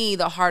for me,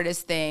 the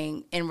hardest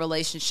thing in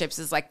relationships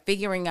is like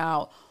figuring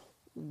out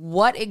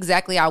what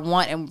exactly I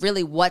want and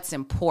really what's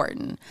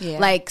important. Yeah.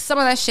 Like some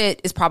of that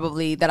shit is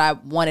probably that I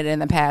wanted in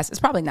the past. It's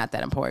probably not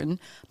that important.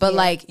 But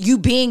like you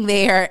being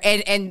there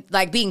and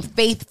like being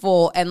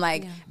faithful and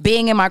like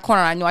being in my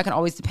corner, I know I can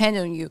always depend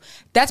on you.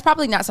 That's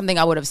probably not something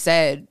I would have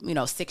said,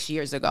 6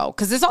 years ago.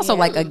 Because it's also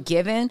like a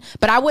given.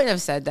 But I wouldn't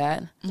have said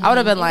that. I would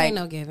have been like, ain't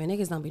no given.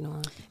 Niggas don't be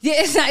knowing. Yeah,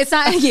 it's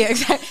not. Yeah,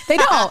 exactly. They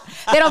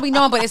don't be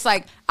knowing. But it's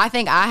like I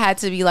think I had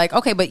to be like,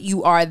 okay, but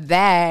you are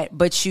that.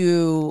 But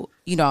you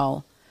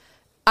know.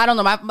 I don't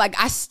know.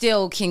 I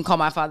still can call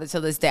my father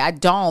to this day. I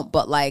don't,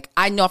 but like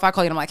I know if I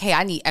call you, I'm like, hey,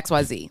 I need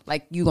XYZ.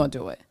 Like you gonna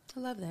do it. I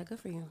love that. Good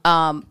for you.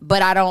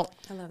 But I don't.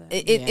 I love that.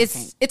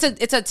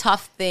 It's a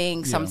tough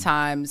thing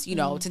sometimes,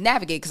 to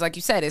navigate because, like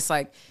you said, it's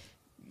like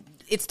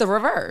it's the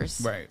reverse.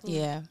 Right.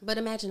 Yeah. But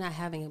imagine not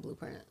having a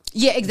blueprint.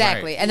 Yeah,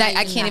 exactly. Right. And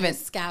I can't even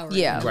scour.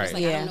 Yeah. Right. Right.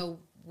 Like, I don't know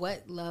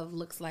what love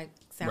looks like,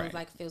 sounds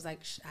like, feels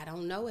like. I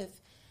don't know if.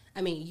 I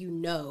mean,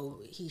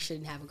 he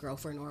shouldn't have a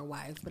girlfriend or a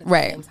wife, but at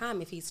the same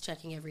time, if he's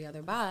checking every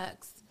other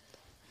box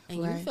and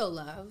you feel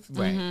loved,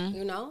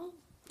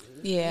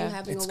 you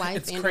having a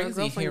wife and a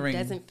girlfriend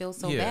doesn't feel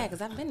so bad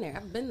because I've been there.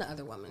 I've been the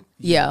other woman.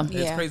 Yeah.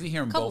 It's crazy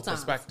hearing both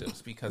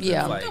perspectives because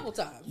it's like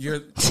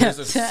there's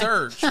a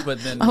search, but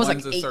then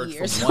one's a search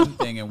for one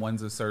thing and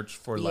one's a search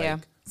for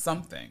like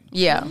something.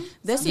 Yeah.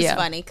 This is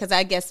funny because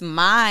I guess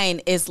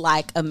mine is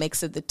like a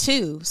mix of the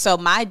two. So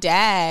my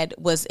dad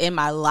was in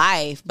my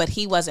life, but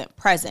he wasn't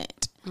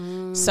present.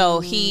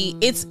 So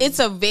it's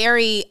a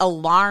very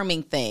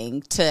alarming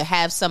thing to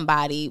have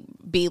somebody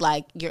be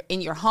like you're in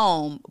your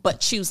home,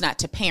 but choose not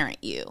to parent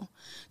you,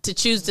 to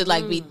choose to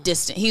like be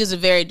distant. He was a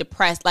very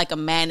depressed, like a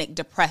manic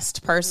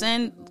depressed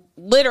person,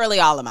 literally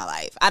all of my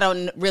life. I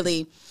don't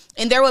really,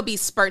 and there would be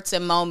spurts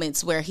and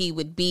moments where he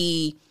would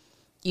be,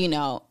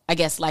 I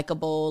guess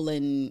likable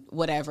and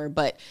whatever,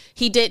 but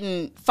he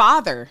didn't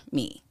father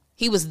me.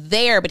 He was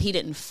there, but he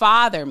didn't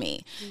father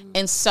me.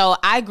 And so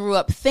I grew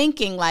up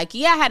thinking like,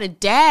 I had a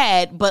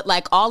dad, but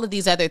like all of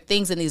these other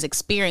things and these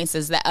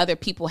experiences that other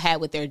people had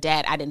with their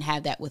dad, I didn't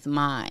have that with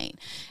mine.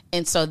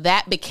 And so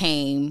that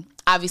became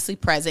obviously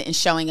present and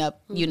showing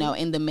up,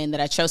 in the men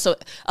that I chose. So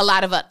a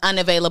lot of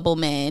unavailable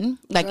men,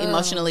 like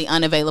emotionally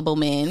unavailable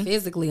men.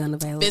 Physically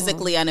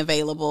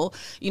unavailable.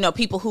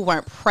 People who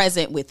weren't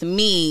present with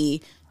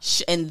me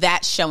and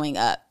that showing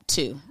up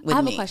too with me. I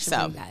have a question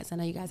for you guys. I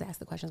know you guys asked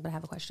the questions, but I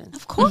have a question.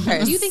 Of course.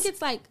 Do you think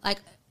it's like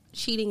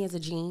cheating is a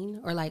gene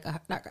or like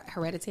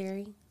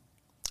hereditary?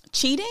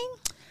 Cheating?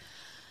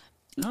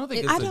 I don't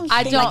think it's I don't.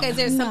 Like, is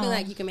there something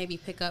like you can maybe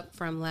pick up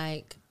from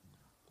like,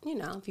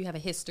 if you have a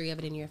history of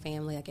it in your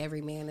family, like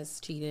every man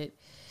has cheated.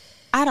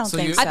 I don't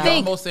think so. I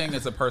think almost saying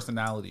it's a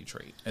personality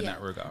trait in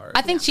that regard.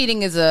 I think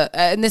cheating is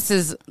and this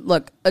is,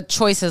 a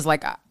choice is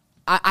like,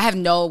 I have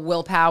no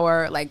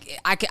willpower. Like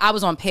I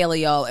was on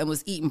paleo and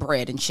was eating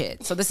bread and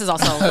shit. So this is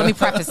also let me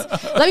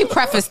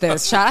preface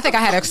this, Sean. I think I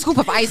had a scoop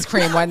of ice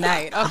cream one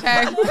night.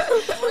 Okay.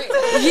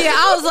 Yeah,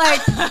 I was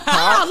like,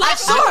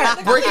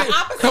 bring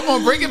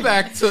it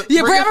back to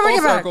bring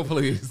it back, circle,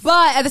 please.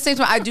 But at the same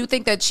time, I do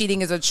think that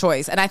cheating is a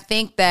choice, and I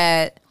think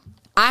that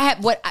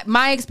what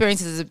my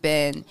experiences have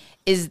been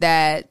is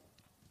that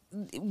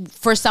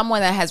for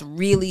someone that has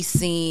really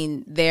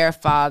seen their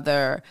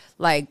father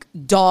like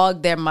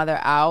dog their mother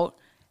out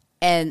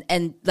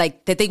and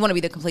like that they want to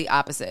be the complete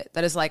opposite.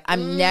 That is like,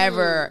 I'm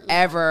never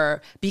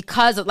ever,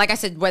 because of, like I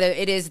said, whether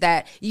it is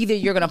that either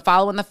you're going to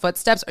follow in the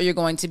footsteps or you're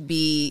going to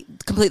be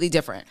completely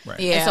different. Right.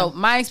 Yeah. And so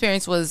my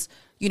experience was,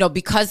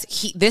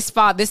 because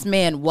this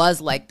man was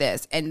like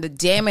this, and the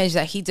damage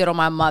that he did on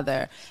my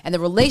mother and the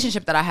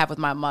relationship that I have with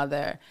my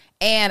mother.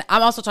 And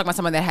I'm also talking about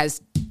someone that has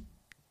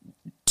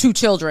 2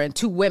 children,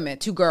 2 women,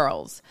 2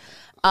 girls,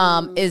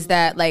 is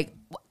that like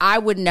I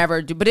would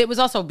never do, but it was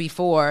also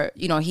before,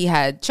 he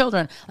had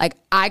children. Like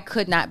I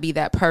could not be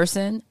that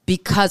person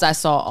because I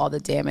saw all the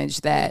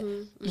damage that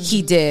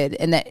he did.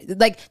 And that,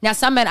 like, now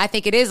some men, I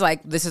think it is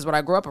like, this is what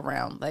I grew up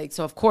around. Like,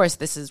 so of course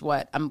I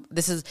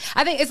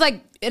think it's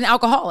like an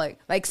alcoholic.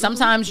 Like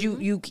sometimes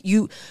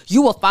you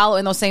will follow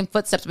in those same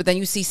footsteps, but then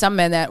you see some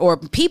men or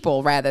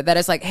people rather, that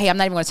it's like, hey, I'm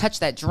not even going to touch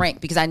that drink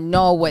because I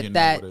know what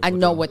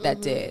that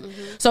did.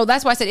 So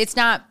that's why I said it's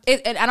not,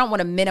 and I don't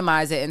want to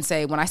minimize it and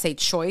say, when I say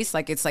choice,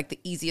 like it's like the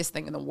easiest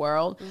thing in the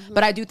world.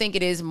 But I do think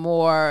it is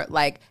more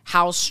like,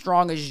 how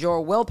strong is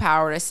your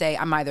willpower to say,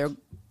 I'm either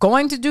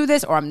going to do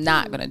this or I'm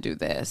not going to do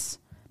this.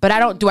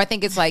 But do I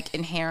think it's like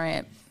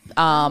inherent?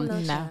 No.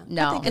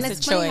 And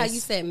it's funny how you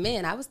said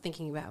men. I was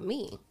thinking about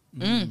me.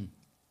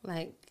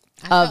 Like,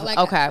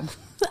 Okay.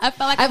 I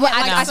felt like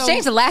I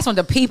changed the last one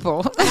to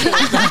people.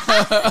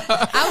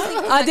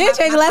 I did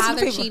change the last one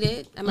to My father people.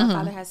 cheated, and my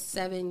father has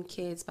 7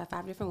 kids by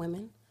 5 different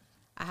women.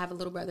 I have a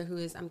little brother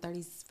I'm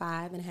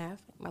 35 and a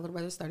half. My little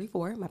brother's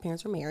 34. My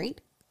parents were married.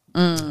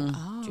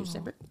 2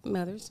 separate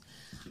mothers.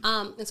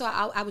 And so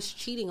I was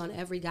cheating on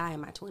every guy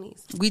in my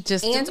 20s.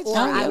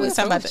 I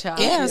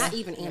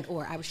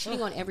was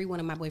cheating on every one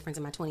of my boyfriends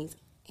in my 20s.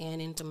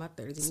 And into my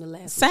 30s in the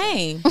last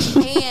same. And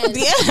I'm a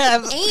cheater.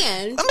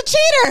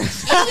 Maybe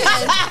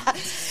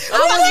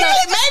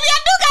I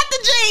do got the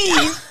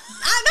genes.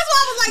 That's why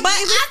I was like, but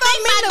I think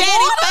my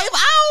daddy.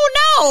 I don't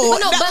know.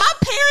 But my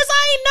parents,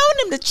 I ain't known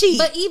them to cheat.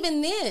 But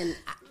even then,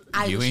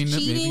 I was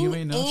cheating,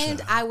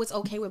 and I was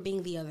okay with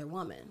being the other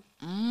woman.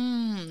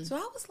 So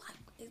I was like,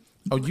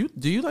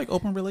 do you like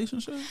open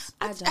relationships?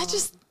 I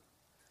just,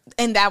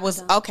 and that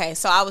was okay.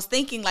 So I was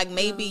thinking like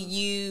maybe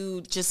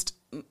you just.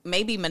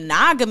 Maybe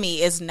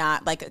monogamy is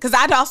not like, because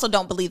I also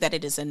don't believe that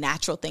it is a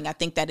natural thing. I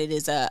think that it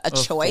is a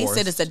choice. Force,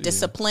 it is a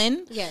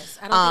discipline. Yes,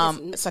 I don't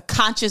think it's a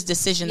conscious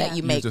decision that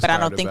you make, but I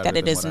don't think that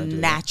it is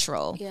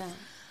natural. Yeah,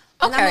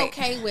 and I'm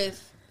okay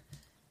with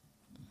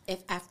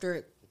if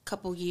after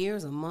couple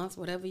years or months,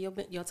 whatever your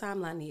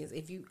timeline is.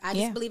 I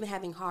just believe in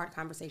having hard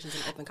conversations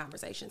and open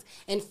conversations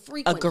and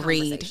frequent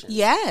conversations.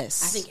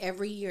 Yes. I think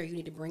every year you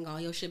need to bring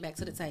all your shit back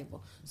to the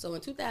table. So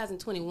in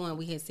 2021,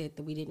 we had said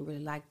that we didn't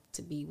really like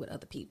to be with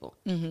other people.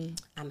 Mm-hmm.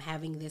 I'm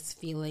having this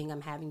feeling,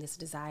 I'm having this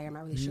desire. I'm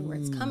not really sure where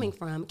it's coming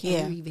from.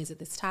 Can we revisit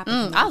this topic?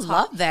 I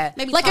love that.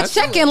 Maybe like a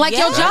check-in, like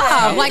your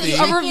job, like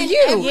a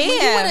review.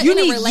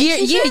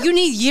 You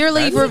need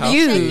yearly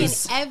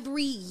reviews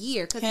every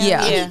year because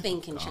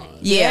anything can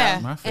change.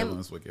 My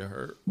feelings would get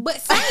hurt. But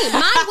same,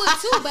 mine would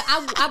too. But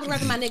I would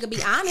rather my nigga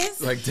be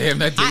honest. Like, damn,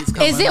 that date's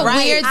coming. Is it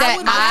weird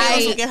that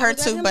I would get hurt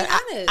too? But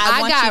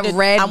I got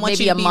red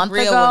maybe a month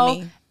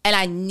ago, and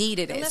I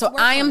needed it. So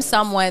I am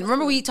someone.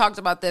 Remember we talked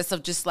about this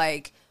of just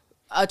like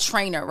a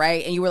trainer,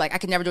 right? And you were like, I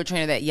could never do a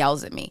trainer that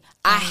yells at me.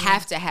 I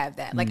have to have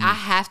that. Like I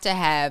have to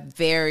have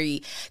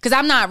because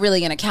I'm not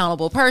really an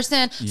accountable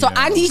person. So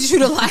I need you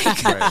to like,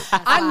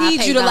 I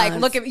need you to like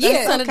look at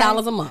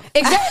 $600 a month.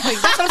 Exactly.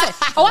 That's what I'm saying.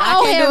 Oh,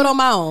 I can't do it on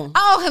my own.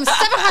 I owe him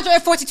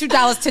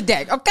 $742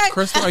 today. Okay,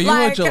 Krystal, are you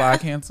a July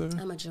Cancer?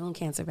 I'm a June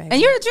Cancer, baby.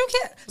 And you're a June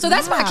Cancer. So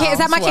that's my Cancer. Is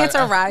that my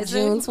Cancer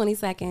rising? June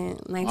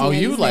 22nd, 1986. Oh,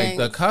 you like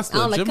the cusp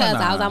of Gemini.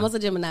 I was almost a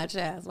Gemini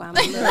child. So I'm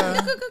okay.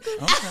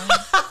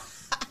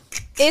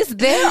 Is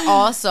there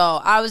also?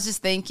 I was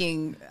just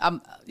thinking,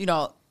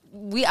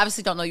 we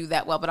obviously don't know you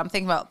that well, but I'm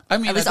thinking about all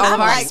of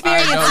our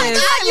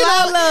experiences.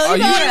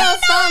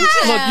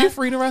 Look, you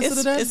free the rest of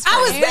the day? I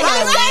was thinking,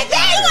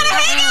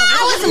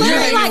 I was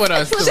literally like, with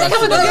us she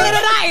coming to dinner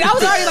tonight. I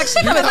was already like,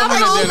 she coming. I'm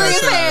hungry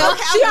as hell.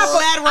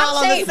 We're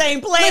all on the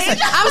same plane. Listen,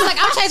 I was like,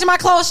 I'm changing my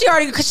clothes. She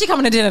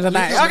coming to dinner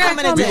tonight. Okay,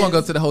 we're gonna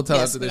go to the hotel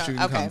after this. You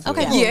can come.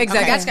 Okay, yeah,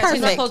 exactly. I just gotta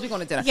change my clothes. We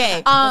going to dinner.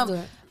 Yeah,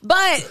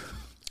 but.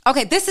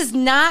 Okay, this is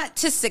not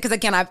to say, because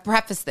again, I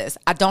preface this,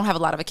 I don't have a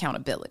lot of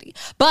accountability.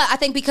 But I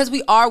think because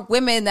we are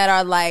women that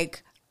are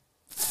like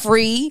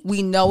free,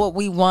 we know what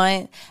we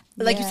want.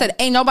 Like you said,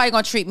 ain't nobody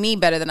gonna treat me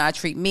better than I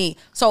treat me.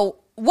 So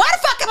why the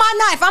fuck am I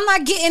not? If I'm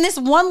not getting this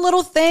one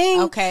little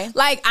thing,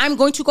 like I'm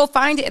going to go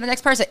find it in the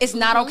next person. It's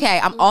not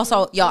okay. I'm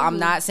also, I'm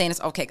not saying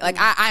it's okay. Like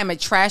I am a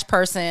trash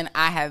person.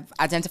 I have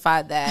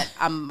identified that.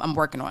 I'm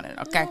working on it,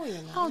 okay? No,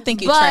 I don't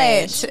think you're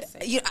trash.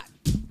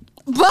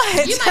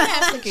 But you might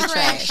have some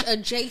trash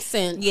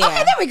adjacent. Yeah.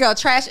 Okay, there we go.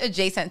 Trash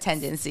adjacent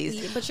tendencies.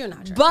 Yeah, but you're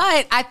not trash.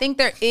 But I think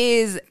there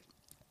is,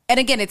 and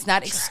again, it's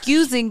not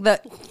excusing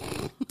the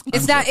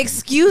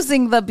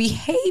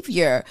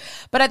behavior.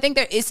 But I think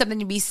there is something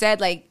to be said.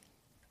 Like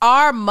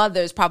our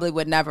mothers probably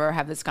would never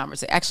have this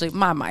conversation. Actually,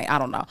 mine might. I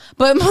don't know.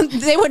 But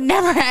they would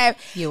never have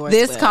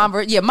this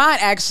conversation. Yeah, mine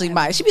actually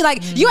might. She'd be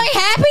like, "You ain't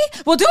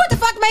happy? Well, do what the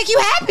fuck make you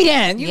happy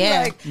then." You'd be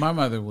like, my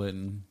mother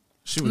wouldn't.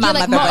 She was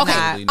like,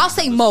 okay, I'll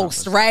say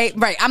most, right?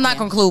 Right. I'm not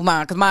gonna include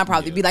mine because mine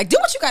probably be like, do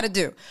what you got to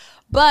do.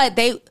 But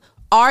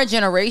our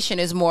generation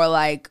is more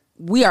like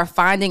we are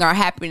finding our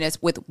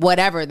happiness with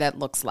whatever that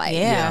looks like.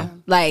 Yeah.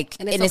 Like,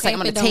 and it's like I'm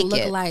gonna take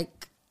it.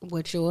 Like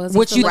what yours,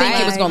 what you think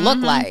it was gonna look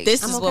like.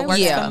 This is what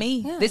works for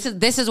me. Yeah.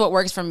 This is what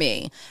works for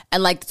me,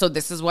 and like so,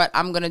 this is what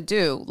I'm gonna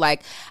do.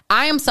 Like,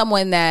 I am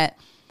someone that.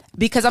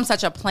 Because I'm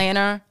such a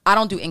planner, I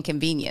don't do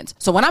inconvenience.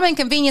 So when I'm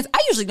inconvenienced,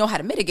 I usually know how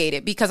to mitigate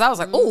it because I was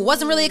like, oh,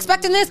 wasn't really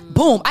expecting this.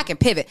 Boom, I can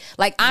pivot.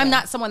 Like I'm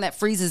not someone that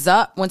freezes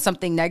up when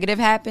something negative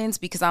happens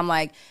because I'm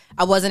like,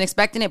 I wasn't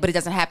expecting it, but it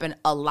doesn't happen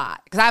a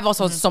lot. Because I have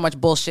also so much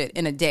bullshit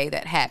in a day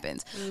that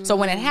happens. So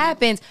when it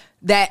happens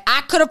that I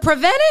could have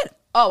prevented,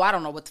 oh, I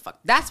don't know what the fuck.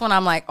 That's when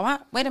I'm like, oh,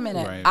 wait a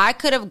minute. Right. I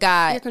could have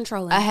got... You're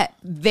controlling.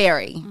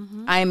 Very.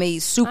 I am a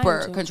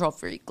super control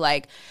freak.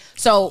 Like,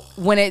 so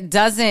when it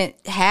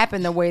doesn't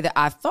happen the way that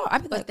I thought,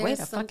 I'd be like, wait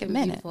a fucking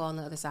minute. Beautiful on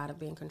the other side of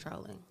being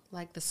controlling.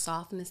 Like the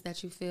softness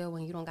that you feel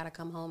when you don't got to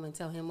come home and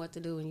tell him what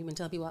to do and you've been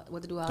telling people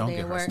what to do all day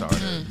at work. Don't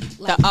get her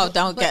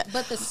started.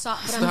 But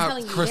I'm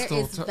telling you, there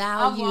is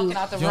value. I'm walking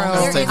out the room.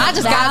 I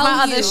just got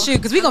my other shoe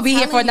because we're going to be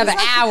here for another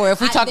hour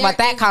if we talk about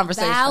that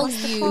conversation.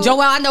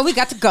 Joelle, I know we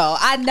got to go.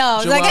 I know.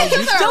 go.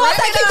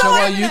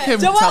 Joelle, you can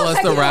tell us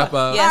to wrap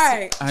up. Yes. All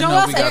right. I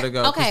know we got to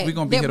go. Okay, we're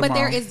going to be here tomorrow. But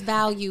there is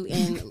value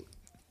in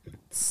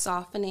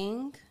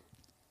softening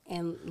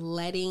and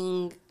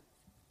letting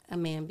a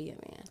man be a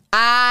man.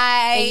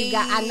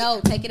 I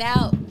know. Take it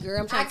out,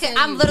 girl.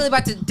 I'm literally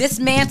about to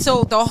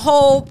dismantle the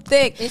whole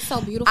thing. It's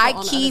so beautiful. I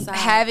keep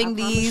having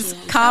these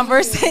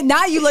conversations.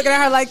 Now you looking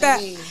at her like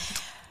that.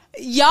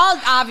 Y'all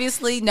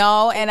obviously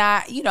know, and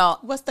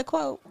what's the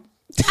quote?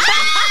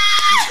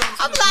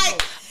 I'm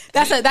like,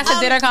 that's a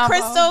dinner combo.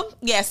 Krystal,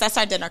 yes, that's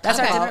our dinner combo.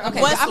 That's our dinner.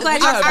 Okay, I'm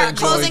glad our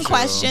closing you.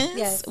 questions.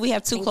 Yes. We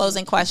have 2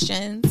 closing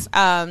questions.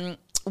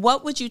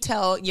 What would you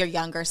tell your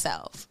younger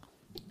self?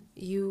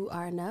 You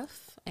are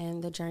enough,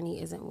 and the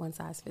journey isn't one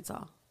size fits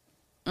all.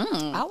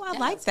 Oh, I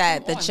like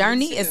that. The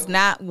journey is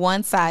not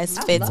one size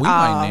fits all. We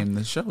might name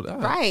the show that.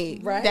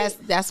 Right.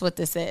 That's what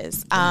this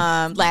is.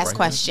 Last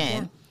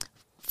question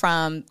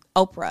from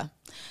Oprah.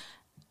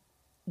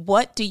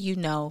 What do you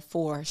know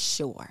for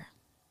sure?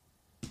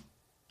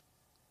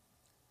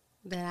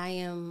 That I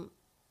am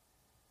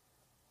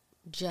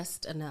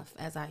just enough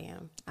as I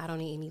am. I don't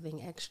need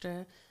anything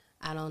extra.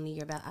 I don't need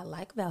your I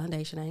like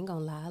validation. I ain't gonna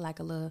lie. I like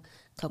a little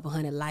couple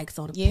hundred likes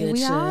on a picture.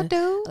 We all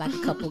do. I like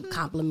a couple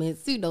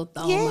compliments, thrown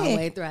my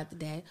way throughout the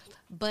day.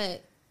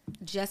 But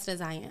just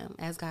as I am,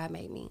 as God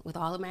made me, with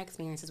all of my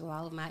experiences, with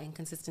all of my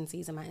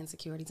inconsistencies and my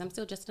insecurities, I'm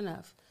still just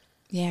enough.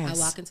 Yes. I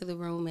walk into the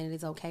room and it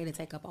is okay to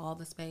take up all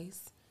the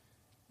space.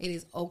 It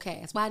is okay.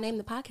 That's why I named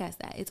the podcast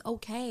that. It's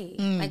okay.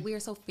 Like, we are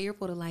so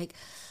fearful to I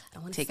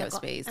want to take up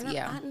space.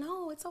 I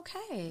know it's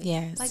okay.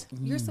 Yes. Like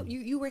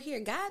you were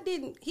here. God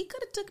didn't. He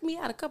could have took me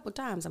out a couple of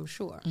times. I'm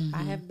sure.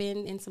 I have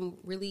been in some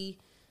really,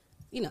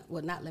 let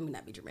me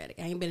not be dramatic.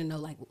 I ain't been in no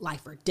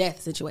life or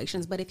death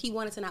situations. But if he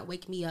wanted to not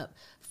wake me up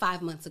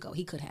 5 months ago,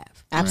 he could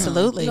have.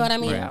 Absolutely. You know what I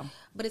mean? Right.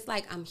 But it's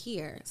like I'm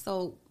here,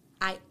 so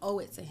I owe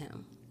it to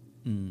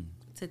him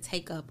to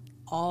take up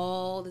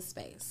all the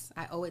space.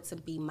 I owe it to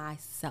be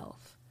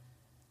myself.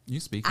 You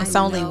speak. It's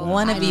only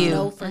one of you. I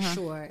know for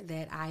sure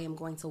that I am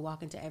going to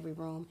walk into every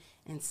room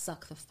and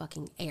suck the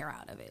fucking air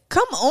out of it.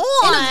 Come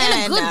on.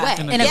 In a good way.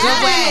 In a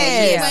good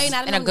way. Yes.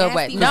 In a good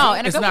way. No,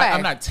 in a good way.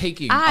 I'm not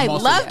taking. I I'm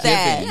also love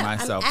that. giving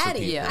myself I'm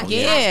to adding.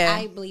 people.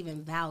 I believe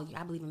in value.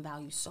 I believe in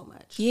value so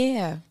much.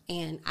 Yeah.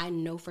 And I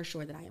know for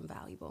sure that I am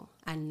valuable.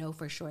 I know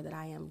for sure that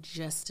I am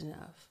just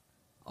enough.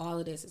 All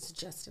of this is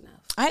just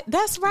enough.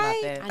 That's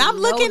right. I I'm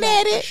know looking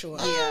that at for it. Sure.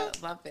 Yeah,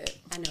 love it.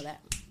 I know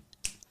that.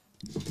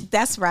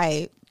 That's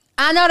right.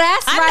 I know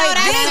that's right.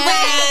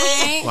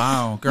 That's right.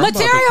 Wow, girl,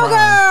 Material girl.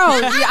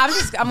 Yeah,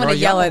 I'm gonna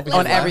yell it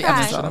on every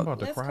episode. I'm about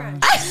to cry.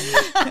 Not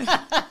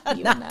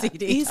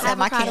DD. He said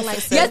my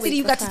cancer. Yes, DD,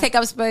 you got to take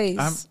up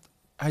space.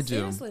 I do.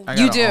 Seriously. I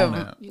You gotta do. own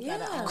it.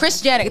 Yeah. Kris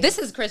Jenner. This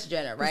is Kris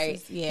Jenner,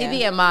 right? yeah. He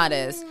being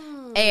modest.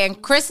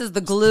 And Kris is the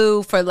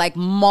glue for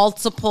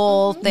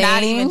multiple things.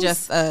 Not even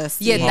just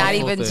us. Yeah, not Multiple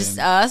even things. just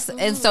us.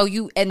 And so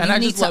you And you I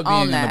need just to love being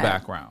own in that. the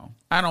background.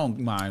 I don't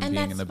mind And being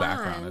that's in the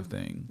background fine. of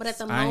things. But at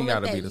the I ain't moment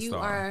gotta be that the you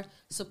star. are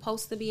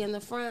supposed to be in the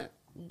front,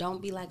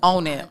 don't be like,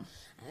 Own it.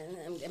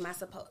 Am I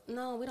supposed?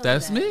 No, we don't.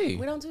 That's do that. me.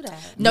 We don't do that.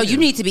 No, you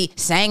need to be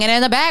singing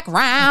in the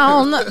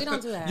background. We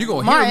don't do that. You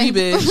gonna hear me,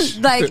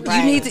 bitch? Like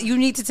Right. you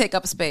need to take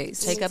up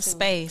space. Take up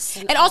space.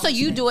 And also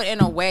you do it in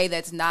a way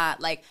that's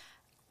not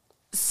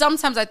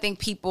sometimes I think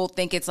people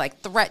think it's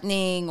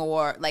threatening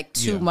or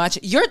too Yeah. much.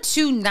 You're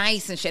too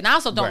nice and shit. And I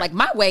also don't Right.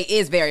 my way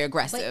is very But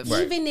aggressive.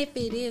 even if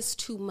it is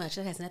too much,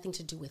 that has nothing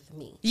to do with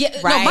me. Yeah,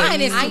 Right. no, mine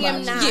is. I too am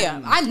much. not.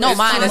 Yeah, I know It's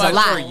mine too is a much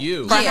lot for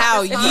you. For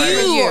how It's you.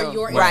 for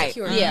your Right.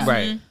 insecurity. Yeah.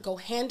 Right. Go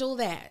handle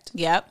that.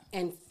 Yep.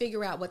 And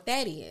figure out what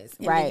that is,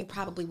 and Right. then you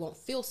probably won't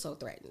feel so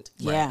threatened.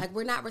 Yeah. Like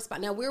we're not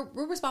now we're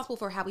responsible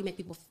for how we make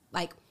people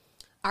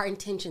our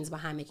intentions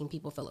behind making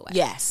people feel away.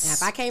 Yes. Now,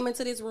 if I came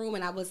into this room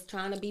and I was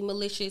trying to be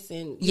malicious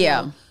and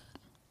Yeah.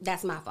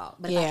 that's my fault.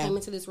 But if Yeah. I came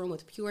into this room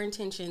with pure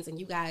intentions and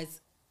you guys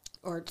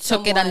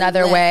Took it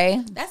another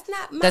way. that's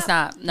not. That's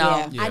not. No.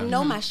 Yeah. Yeah. I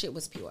know my shit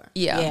was pure.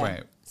 Yeah. Yeah.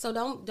 Right. So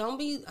don't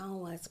be. Oh,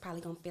 well, it's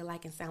probably gonna feel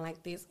like and sound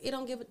like this. It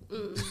don't give it.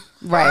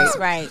 Right. That's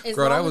right. As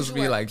Girl, that long was as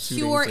me you are like 2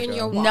 pure days in ago.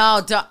 your walk.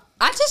 No, don't.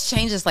 I just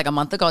changed this a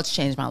month ago. It's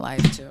changed my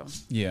life too.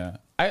 Yeah.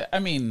 I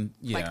mean,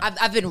 yeah.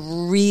 I've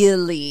been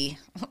really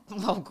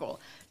vocal.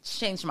 It's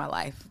changed my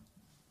life.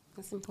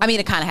 I mean,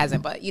 it kind of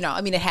hasn't, but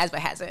it has, but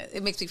hasn't.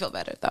 It makes me feel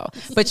better though.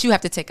 But you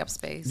have to take up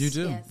space. you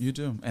do. Yes. You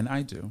do. And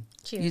I do.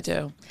 Cheers. You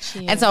do.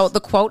 And so the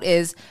quote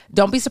is,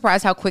 "Don't be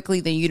surprised how quickly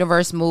the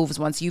universe moves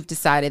once you've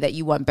decided that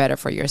you want better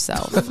for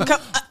yourself." All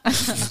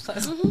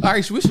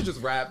right, we should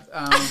just wrap.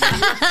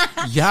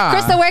 Yeah.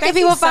 Krystal, where can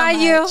people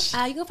find you?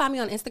 You can find me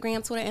on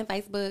Instagram, Twitter, and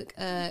Facebook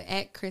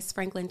at Kris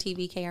Franklin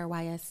TV,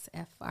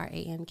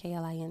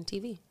 KrysFranklin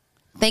TV.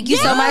 Thank you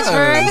so much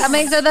for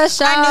coming to the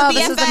show. Our new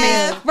This is BFF.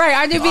 amazing. Right,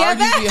 our new Our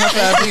BFF.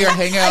 BFF will be your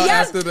hangout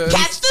after this.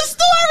 Catch the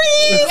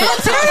story.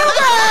 Material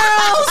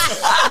girls.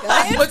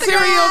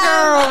 Material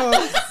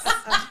girls.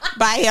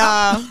 Bye,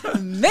 y'all.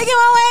 Making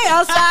my way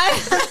outside.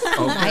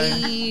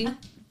 Okay.